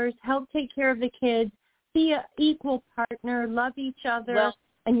chores, help take care of the kids, be an equal partner, love each other,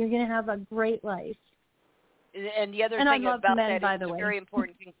 and you're going to have a great life. And the other thing about men, that by is the a way. very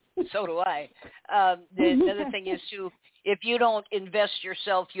important thing. So do I. The other thing is, too, if you don't invest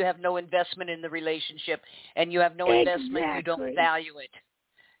yourself, you have no investment in the relationship, and you have no investment, you don't value it.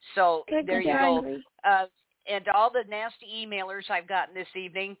 So there you go. And all the nasty emailers I've gotten this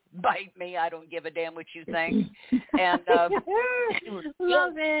evening, bite me. I don't give a damn what you think. And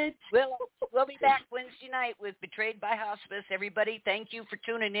love it. We'll be back Wednesday night with Betrayed by Hospice. Everybody, thank you for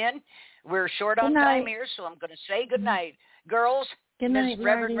tuning in. We're short on time here, so I'm going to say good night. Girls, good night,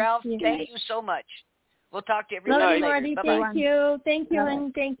 Reverend Ralph, Marty. thank you so much. We'll talk to everybody Love you, later. Marty. Bye-bye. Thank you. Thank you, All right.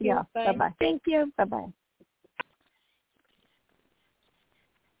 and thank you. Yeah. Bye. Bye-bye. Thank you. Bye-bye.